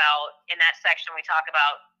talk about, in that section, we talk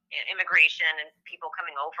about immigration and people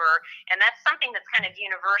coming over, and that's something that's kind of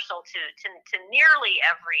universal to nearly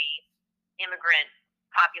every immigrant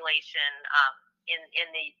population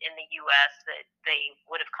in the U.S. that they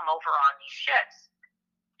would have come over on these ships.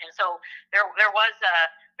 And so there was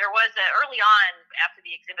early on, after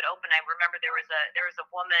the exhibit opened, I remember there was a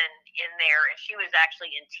woman in there, and she was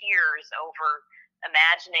actually in tears over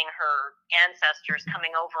imagining her ancestors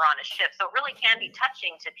coming over on a ship. So it really can be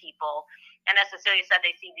touching to people. And as Cecilia said,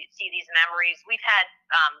 they see these memories. We've had,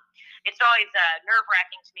 it's always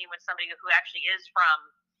nerve-wracking to me when somebody who actually is from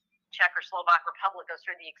Czech or Slovak Republic goes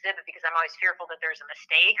through the exhibit, because I'm always fearful that there's a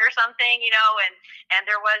mistake or something, and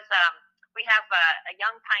there was, we have a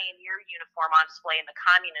Young Pioneer uniform on display in the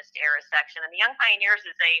Communist era section. And the Young Pioneers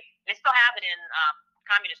they still have it in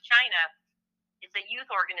Communist China. It's a youth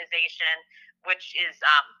organization, which is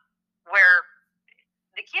where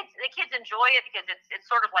the kids enjoy it, because it's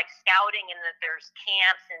sort of like scouting, in that there's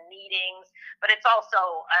camps and meetings, but it's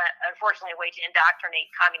also unfortunately a way to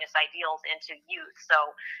indoctrinate communist ideals into youth. So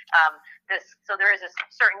so there is a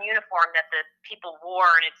certain uniform that the people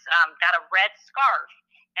wore, and it's got a red scarf,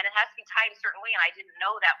 and it has to be tied a certain way, and I didn't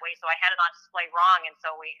know that way, so I had it on display wrong, and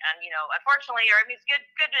so unfortunately, it's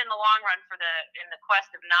good in the long run in the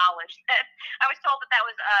quest of knowledge, that I was told that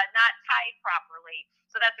was not tied properly.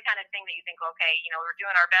 So that's the kind of thing that you think, okay, we're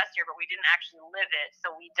doing our best here, but we didn't actually live it,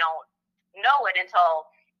 so we don't know it until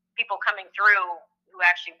people coming through who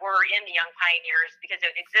actually were in the Young Pioneers, because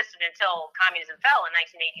it existed until communism fell in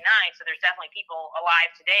 1989. So there's definitely people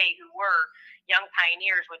alive today who were Young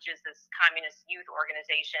Pioneers, which is this communist youth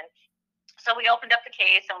organization. So we opened up the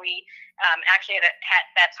case, and we actually at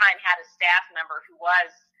that time had a staff member who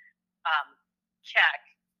was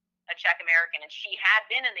a Czech American, and she had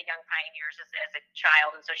been in the Young Pioneers as a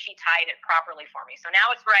child, and so she tied it properly for me. So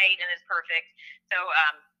now it's right and it's perfect. So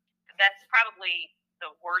that's probably the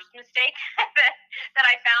worst mistake that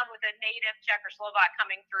I found with a native Czech or Slovak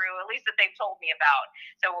coming through, at least that they've told me about.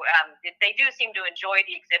 So they do seem to enjoy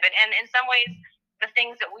the exhibit, and in some ways, the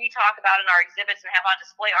things that we talk about in our exhibits and have on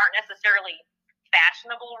display aren't necessarily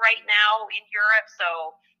fashionable right now in Europe.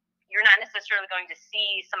 So you're not necessarily going to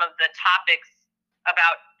see some of the topics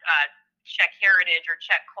about Czech heritage or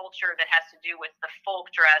Czech culture that has to do with the folk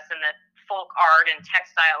dress and the folk art and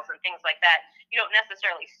textiles and things like that. You don't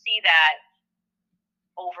necessarily see that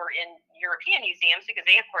over over in European museums because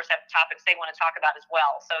they, of course, have topics they want to talk about as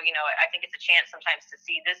well. So, I think it's a chance sometimes to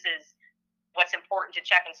see this is what's important to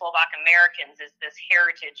Czech and Slovak Americans is this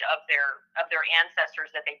heritage of their ancestors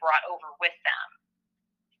that they brought over with them.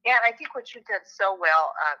 Yeah, and I think what you've done so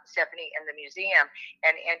well, Stephanie, in the museum,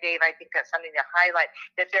 and Dave, I think that's something to highlight,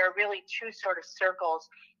 that there are really two sort of circles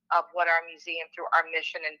of what our museum, through our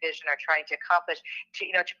mission and vision, are trying to accomplish,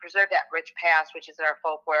 to preserve that rich past, which is our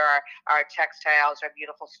folklore, our textiles, our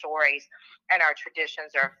beautiful stories, and our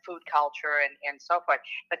traditions, our food culture, and so forth.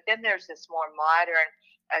 But then there's this more modern,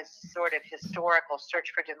 a sort of historical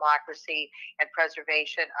search for democracy and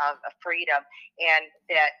preservation of freedom, and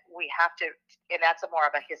that we have to, and that's a more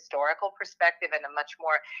of a historical perspective and a much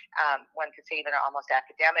more, one could say even almost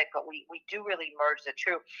academic, but we do really merge the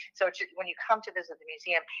two. So when you come to visit the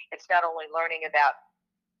museum, it's not only learning about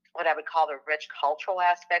what I would call the rich cultural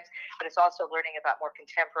aspects, but it's also learning about more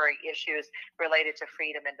contemporary issues related to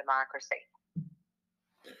freedom and democracy.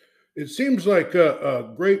 It seems like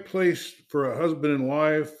a great place for a husband and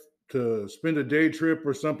wife to spend a day trip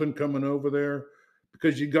or something coming over there,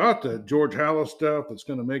 because you got the George Halas stuff that's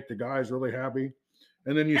going to make the guys really happy.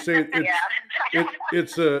 And then you say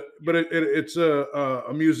it's a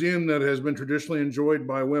museum that has been traditionally enjoyed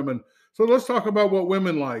by women. So let's talk about what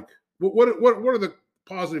women like. What are the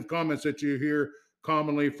positive comments that you hear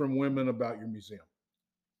commonly from women about your museum?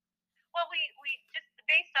 Well, we just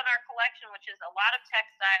based on our collection, which is a lot of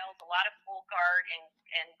textiles, a lot of folk art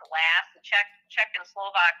and glass. The Czech and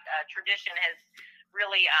Slovak tradition has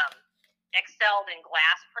really excelled in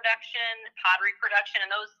glass production, pottery production,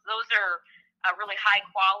 and those are really high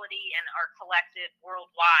quality and are collected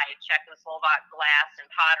worldwide. Czech and Slovak glass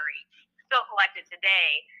and pottery still collected today,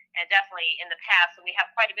 and definitely in the past. So we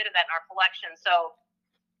have quite a bit of that in our collection. So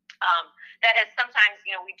that has sometimes,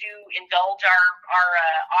 we do indulge our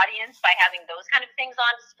audience by having those kind of things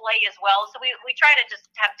on display as well. So we try to just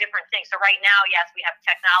have different things. So right now, yes, we have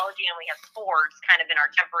technology and we have sports kind of in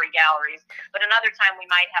our temporary galleries. But another time we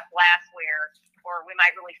might have glassware, or we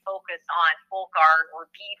might really focus on folk art or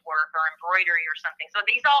beadwork or embroidery or something. So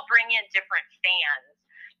these all bring in different fans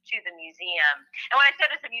to the museum. And when I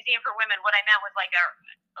said it's a museum for women, what I meant was like a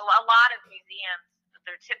lot of museums,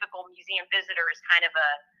 their typical museum visitor is kind of a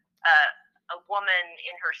woman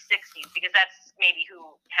in her 60s, because that's maybe who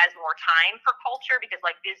has more time for culture, because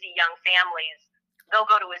like busy young families, they'll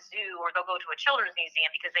go to a zoo or they'll go to a children's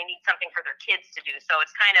museum because they need something for their kids to do. So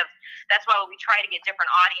it's kind of, that's why we try to get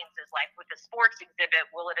different audiences. Like with the sports exhibit,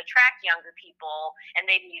 will it attract younger people and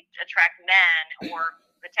maybe attract men? Or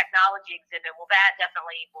the technology exhibit, will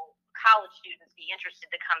college students be interested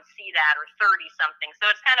to come see that, or 30 something?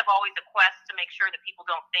 So it's kind of always a quest to make sure that people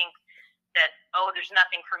don't think that, there's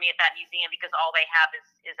nothing for me at that museum because all they have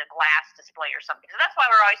is a glass display or something. So that's why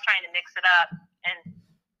we're always trying to mix it up.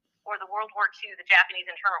 Or the World War II, the Japanese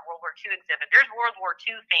internment World War II exhibit. There's World War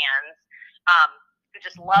II fans who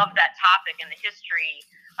just love that topic and the history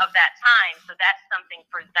of that time. So that's something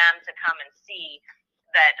for them to come and see.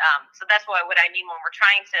 So that's what I mean when we're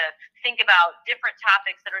trying to think about different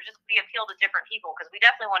topics that are just be appeal to different people, because we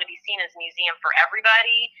definitely want to be seen as a museum for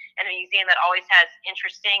everybody, and a museum that always has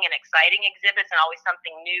interesting and exciting exhibits and always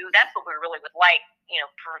something new. That's what we really would like,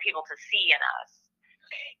 for people to see in us.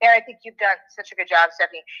 Yeah, I think you've done such a good job,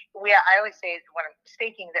 Stephanie. I always say when I'm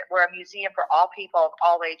speaking that we're a museum for all people of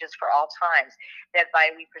all ages, for all times. That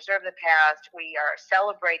we preserve the past, we are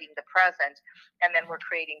celebrating the present, and then we're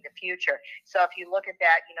creating the future. So if you look at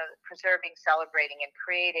that, preserving, celebrating, and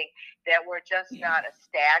creating, that we're just not a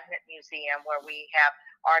stagnant museum where we have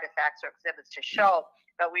artifacts or exhibits to show,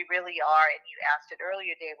 but we really are, and you asked it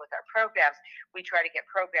earlier, Dave, with our programs, we try to get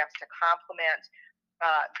programs to complement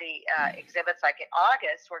the exhibits. Like in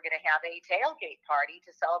August, we're going to have a tailgate party to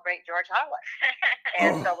celebrate George Halas.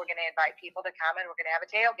 And so we're going to invite people to come, and we're going to have a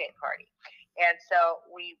tailgate party. And so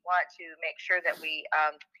we want to make sure that we,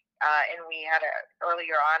 and we had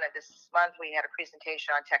earlier on this month, we had a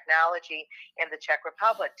presentation on technology in the Czech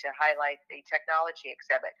Republic to highlight the technology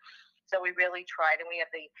exhibit. So we really tried, and we have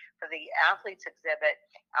for the athletes exhibit,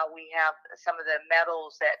 we have some of the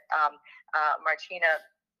medals that Martina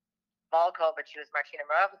Volkova, but she was Martina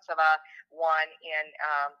Morozova, won in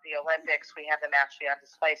the Olympics. We have them actually on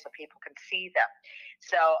display so people can see them.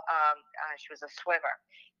 So she was a swimmer.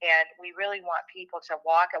 And we really want people to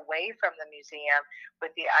walk away from the museum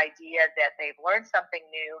with the idea that they've learned something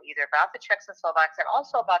new, either about the Czechs and Slovaks and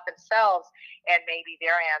also about themselves and maybe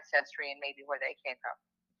their ancestry and maybe where they came from.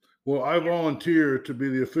 Well, I volunteer to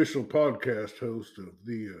be the official podcast host of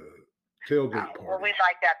the tailgate party. Well, we'd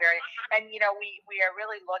like that very, and we are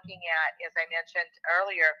really looking at, as I mentioned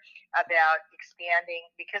earlier, about expanding,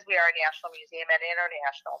 because we are a national museum and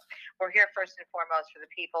international. We're here first and foremost for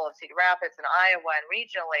the people of Cedar Rapids and Iowa and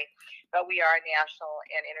regionally, but we are a national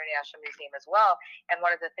and international museum as well. And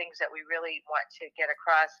one of the things that we really want to get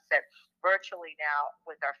across is that virtually now,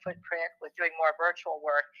 with our footprint, with doing more virtual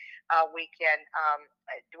work,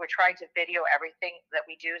 we're trying to video everything that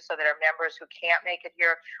we do so that our members who can't make it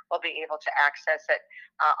here will be able to access it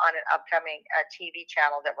on an upcoming TV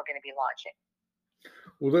channel that we're going to be launching.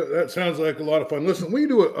 Well, that sounds like a lot of fun. Listen, we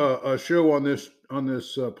do a show on this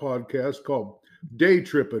podcast called Day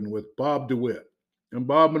Tripping with Bob DeWitt. And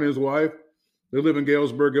Bob and his wife, they live in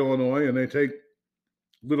Galesburg, Illinois, and they take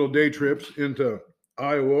little day trips into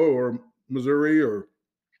Iowa or Missouri or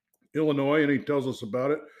Illinois, and he tells us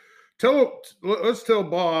about it. Let's tell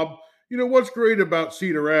Bob, what's great about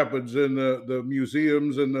Cedar Rapids and the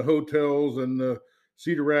museums and the hotels and the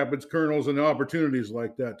Cedar Rapids Kernels and opportunities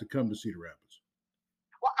like that to come to Cedar Rapids.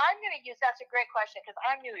 Well, I'm going to use, that's a great question, because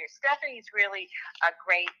I'm new here. Stephanie's really a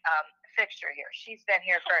great fixture here. She's been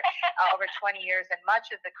here for over 20 years, and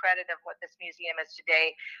much of the credit of what this museum is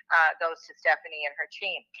today goes to Stephanie and her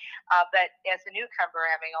team. But as a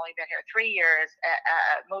newcomer, having only been here 3 years,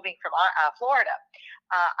 moving from Florida,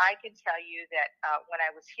 I can tell you that when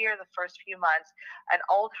I was here the first few months, an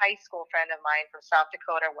old high school friend of mine from South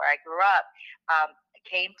Dakota, where I grew up,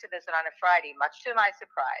 came to visit on a Friday, much to my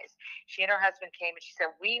surprise. She and her husband came, and she said,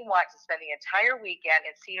 we want to spend the entire weekend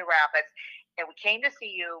in Cedar Rapids, and we came to see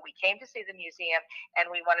you, we came to see the museum, and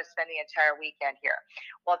we want to spend the entire weekend here.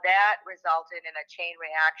 Well, that resulted in a chain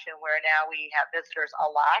reaction where now we have visitors a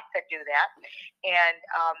lot that do that, and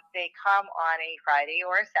they come on a Friday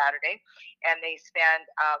or a Saturday, and they spend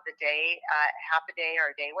the day, half a day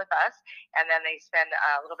or a day with us, and then they spend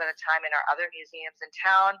a little bit of time in our other museums in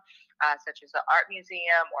town, such as the Art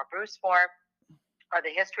Museum or Bruce Moore or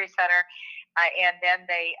the History Center, and then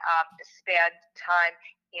they spend time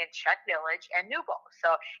in Czech Village and Newbold.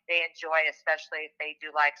 So they enjoy, especially if they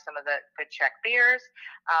do like some of the good Czech beers,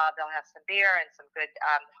 they'll have some beer and some good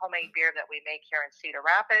homemade beer that we make here in Cedar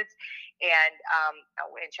Rapids. And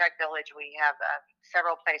in Czech Village, we have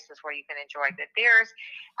several places where you can enjoy good beers.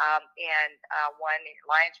 And one in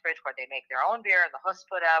Lions Bridge where they make their own beer, the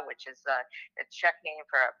Hospoda, which is the Czech name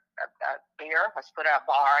for a beer, Hospoda, a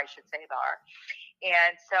bar, I should say, bar.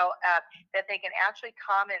 And so that they can actually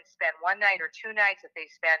come and spend one night or 2 nights. If they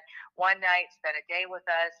spend one night, spend a day with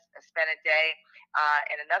us, spend a day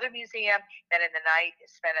in another museum, then in the night,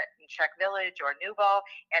 spend it in Czech Village or Newbold,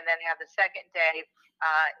 and then have the second day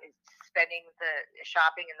spending the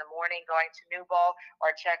shopping in the morning, going to Newbold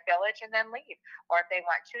or Czech Village, and then leave. Or if they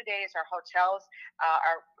want 2 days, our hotels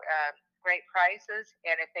are great prices,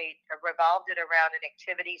 and if they revolved it around an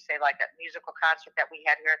activity, say like a musical concert that we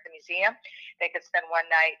had here at the museum, they could spend one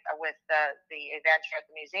night with the adventure at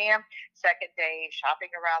the museum, second day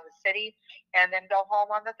shopping around the city, and then go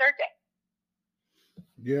home on the third day.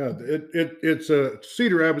 Yeah, it's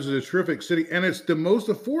Cedar Rapids is a terrific city, and it's the most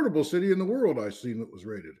affordable city in the world I've seen that was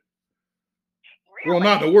rated. Really? Well,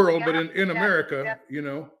 not the world, but in America,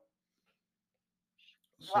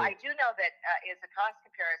 Well, I do know that is a cost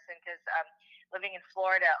comparison, because living in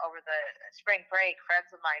Florida over the spring break, friends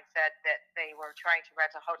of mine said that they were trying to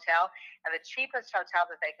rent a hotel, and the cheapest hotel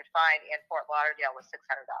that they could find in Fort Lauderdale was $600.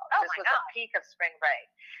 This was the peak of spring break,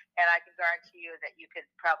 and I can guarantee you that you could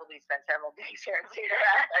probably spend several days here in Cedar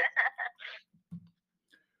Rapids.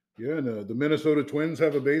 Yeah, and the Minnesota Twins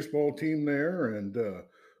have a baseball team there, and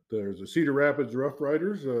there's the Cedar Rapids Rough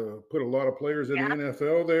Riders, put a lot of players in the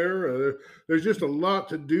NFL there. There's just a lot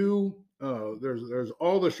to do. There's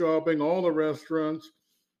all the shopping, all the restaurants,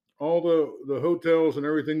 all the hotels and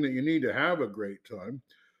everything that you need to have a great time.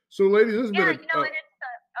 So, ladies, this has been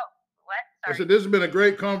I said this has been a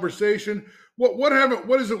great conversation.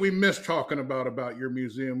 What is it we missed talking about your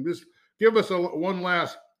museum? Just give us one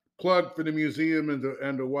last plug for the museum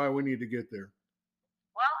and to why we need to get there.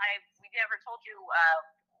 Well, we never told you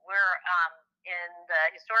we're in the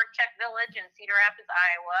historic Czech Village in Cedar Rapids,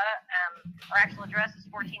 Iowa. Our actual address is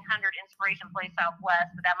 1400 Inspiration Place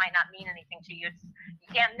Southwest, but that might not mean anything to you. You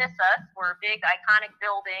can't miss us. We're a big, iconic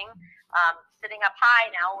building sitting up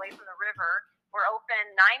high now, away from the river. We're open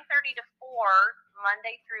 9:30 to 4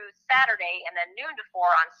 Monday through Saturday, and then noon to 4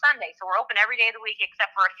 on Sunday. So we're open every day of the week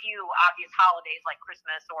except for a few obvious holidays like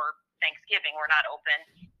Christmas or Thanksgiving. We're not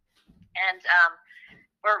open. And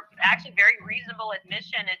we're actually very reasonable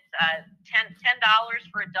admission. It's $10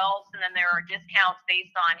 for adults, and then there are discounts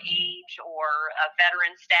based on age or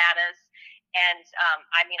veteran status. And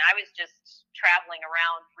I mean, I was just traveling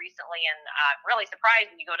around recently and really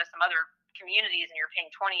surprised when you go to some other communities and you're paying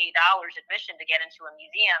 $28 admission to get into a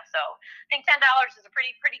museum. So I think $10 is a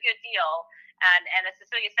pretty good deal. And as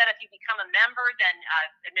Cecilia said, if you become a member, then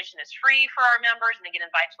admission is free for our members, and they get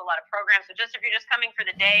invited to a lot of programs. So just if you're just coming for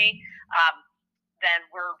the day, then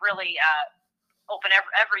we're really open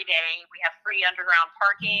every day. We have free underground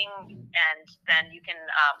parking, and then you can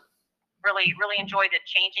really enjoy the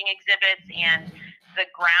changing exhibits, and the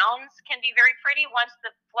grounds can be very pretty once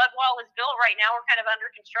the flood wall is built. Right now we're kind of under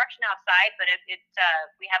construction outside, but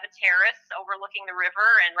we have a terrace overlooking the river,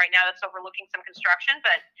 and right now it's overlooking some construction,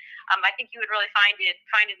 but I think you would really find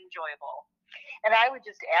it enjoyable. And I would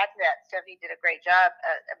just add to that, Stephanie did a great job.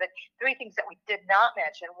 But 3 things that we did not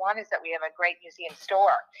mention. One is that we have a great museum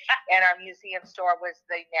store. And our museum store was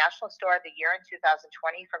the National Store of the Year in 2020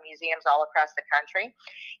 for museums all across the country.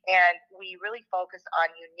 And we really focus on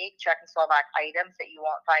unique Czech and Slovak items that you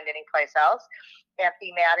won't find anyplace else, and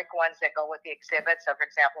thematic ones that go with the exhibit. So, for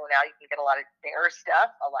example, now you can get a lot of bear stuff,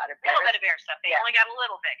 a little bit of bear stuff. They only got a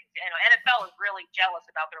little bit. NFL is really jealous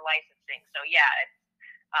about their licensing. So, yeah,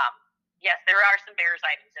 yes, there are some Bears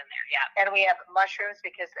items in there, yeah. And we have mushrooms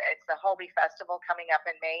because it's the Holy Festival coming up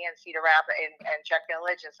in May in Cedar Rapids and Czech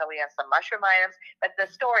Village, and so we have some mushroom items. But the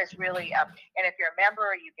store is really, and if you're a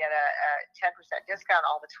member, you get a 10% discount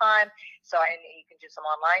all the time. So, and you can do some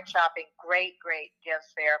online shopping. Great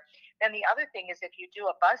gifts there. Then the other thing is if you do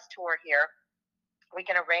a bus tour here, we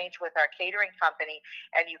can arrange with our catering company,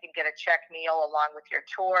 and you can get a Czech meal along with your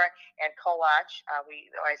tour and kolač. We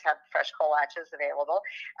always have fresh kolaches available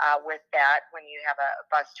with that when you have a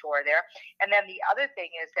bus tour there. And then the other thing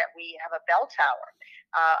is that we have a bell tower,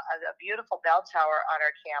 a beautiful bell tower on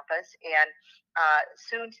our campus, and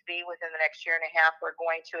soon to be within the next year and a half, we're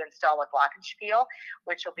going to install a glockenspiel,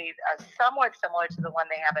 which will be somewhat similar to the one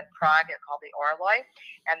they have in Prague called the Orloj,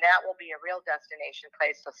 and that will be a real destination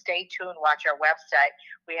place. So stay tuned, watch our website.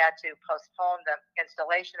 We had to postpone the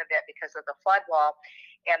installation a bit because of the flood wall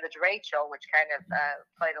and the derecho, which kind of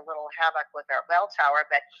played a little havoc with our bell tower,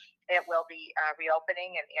 but it will be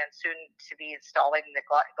reopening and soon to be installing the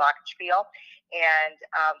glockenspiel. And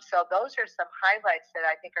so those are some highlights that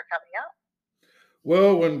I think are coming up.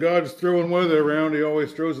 Well, when God's throwing weather around, he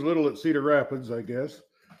always throws a little at Cedar Rapids, I guess.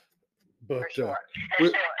 But for sure.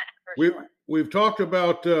 We've talked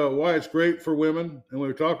about why it's great for women, and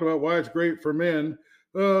we've talked about why it's great for men.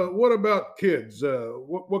 What about kids?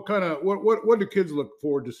 What do kids look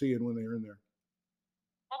forward to seeing when they're in there?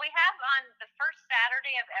 Well, we have on the first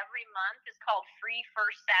Saturday of every month is called Free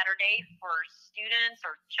First Saturday for students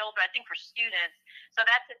or children. I think for students. So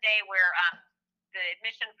that's a day where the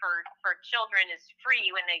admission for children is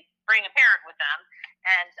free when they bring a parent with them,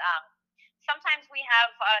 and sometimes we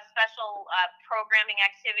have special programming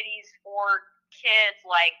activities for kids,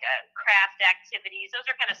 like craft activities. Those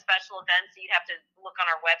are kind of special events. So you'd have to look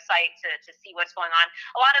on our website to see what's going on.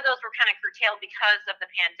 A lot of those were kind of curtailed because of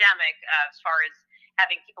the pandemic, as far as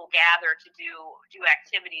having people gather to do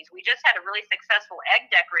activities. We just had a really successful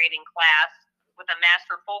egg decorating class with a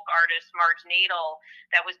master folk artist, Marge Nadel,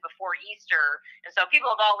 that was before Easter. And so people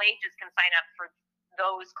of all ages can sign up for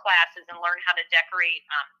those classes and learn how to decorate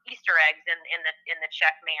Easter eggs in the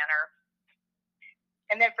Czech manner.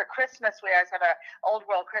 And then for Christmas, we always have a Old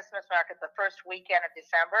World Christmas market the first weekend of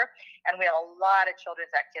December, and we have a lot of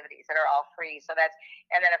children's activities that are all free. So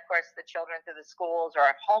and then of course the children through the schools or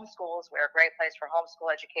homeschools. We're a great place for homeschool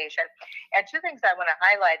education. And 2 things I want to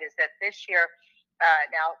highlight is that this year,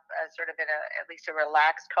 now sort of in at least a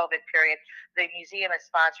relaxed COVID period, the museum is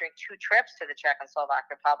sponsoring 2 trips to the Czech and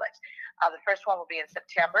Slovak republics. The first one will be in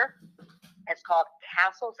September. It's called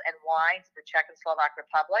Castles and Wines, the Czech and Slovak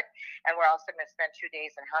Republic, and we're also going to spend 2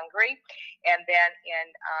 days in Hungary. And then in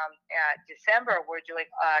December, we're doing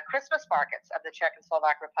Christmas markets of the Czech and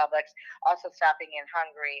Slovak republics, also stopping in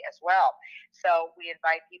Hungary as well. So we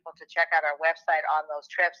invite people to check out our website on those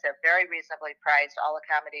trips. They're very reasonably priced, all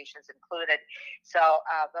accommodations included. So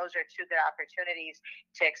those are 2 good opportunities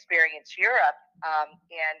to experience Europe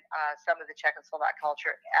and some of the Czech and Slovak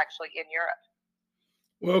culture actually in Europe.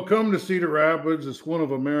 Well, come to Cedar Rapids. It's one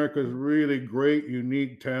of America's really great,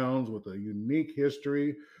 unique towns with a unique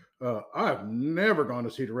history. I've never gone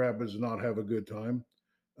to Cedar Rapids and not have a good time.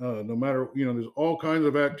 No matter, there's all kinds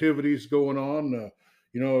of activities going on.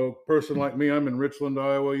 A person like me, I'm in Richland,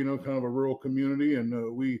 Iowa, kind of a rural community,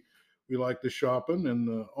 and we like the shopping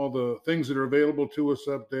and all the things that are available to us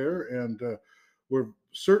up there. And we're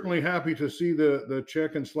certainly happy to see the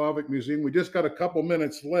Czech and Slavic Museum. We just got a couple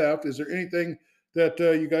minutes left. Is there anything that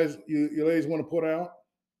you ladies want to put out?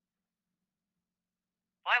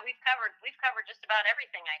 Well, we've cover just about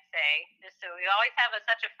everything, I'd say. So we always have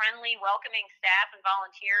such a friendly, welcoming staff and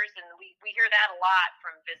volunteers, and we hear that a lot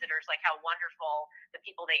from visitors, like how wonderful the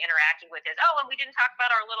people they interacted with is. Oh, and we didn't talk about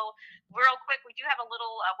our little, real quick, we do have a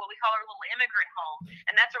little, what we call our little immigrant home,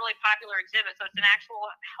 and that's a really popular exhibit. So it's an actual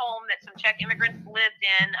home that some Czech immigrants lived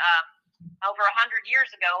in over 100 years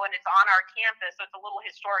ago, and it's on our campus. So it's a little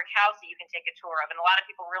historic house that you can take a tour of, and a lot of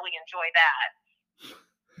people really enjoy that.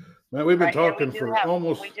 Man, we've been talking for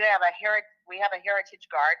almost. We do have a heritage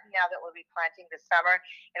garden now that we'll be planting this summer,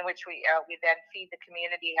 in which we then feed the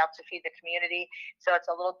community, help to feed the community. So it's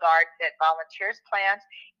a little garden that volunteers plant,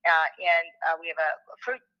 and we have a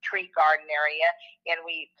fruit tree garden area, and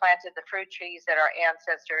we planted the fruit trees that our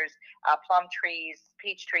ancestors, plum trees,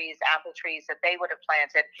 peach trees, apple trees, that they would have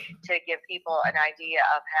planted, to give people an idea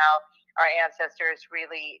of how our ancestors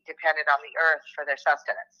really depended on the earth for their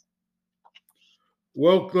sustenance.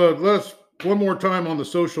 Well, let's one more time on the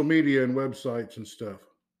social media and websites and stuff.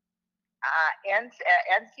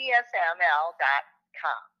 NCSML.com.org.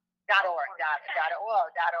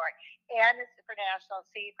 N is for National,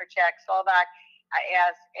 C for Czech, Slovak,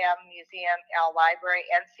 S, M, Museum, L, Library,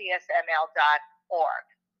 NCSML.org.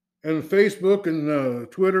 And Facebook and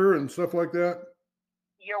Twitter and stuff like that?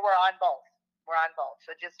 We're on both.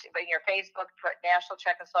 So just in your Facebook, put National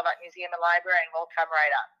Czech and Slovak Museum and Library, and we'll come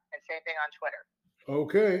right up. And same thing on Twitter.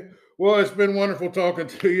 Okay. Well, it's been wonderful talking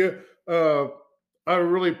to you. I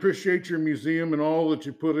really appreciate your museum and all that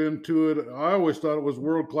you put into it. I always thought it was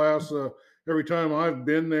world class. Every time I've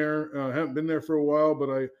been there, I haven't been there for a while,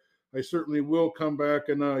 but I certainly will come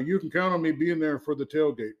back. And you can count on me being there for the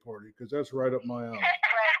tailgate party, because that's right up my alley. Right,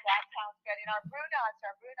 that sounds good. And our Brunos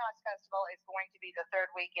Festival is going to be the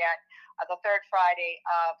third Friday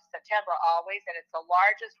of September always, and it's the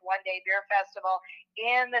largest one-day beer festival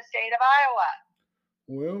in the state of Iowa.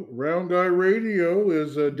 Well, Round Guy Radio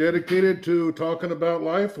is dedicated to talking about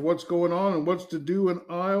life, what's going on, and what's to do in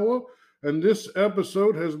Iowa. And this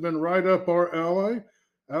episode has been right up our alley.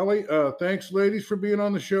 Thanks, ladies, for being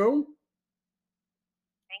on the show.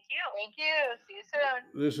 Thank you. Thank you. See you soon.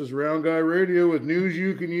 This is Round Guy Radio with news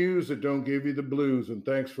you can use that don't give you the blues. And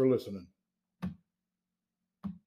thanks for listening.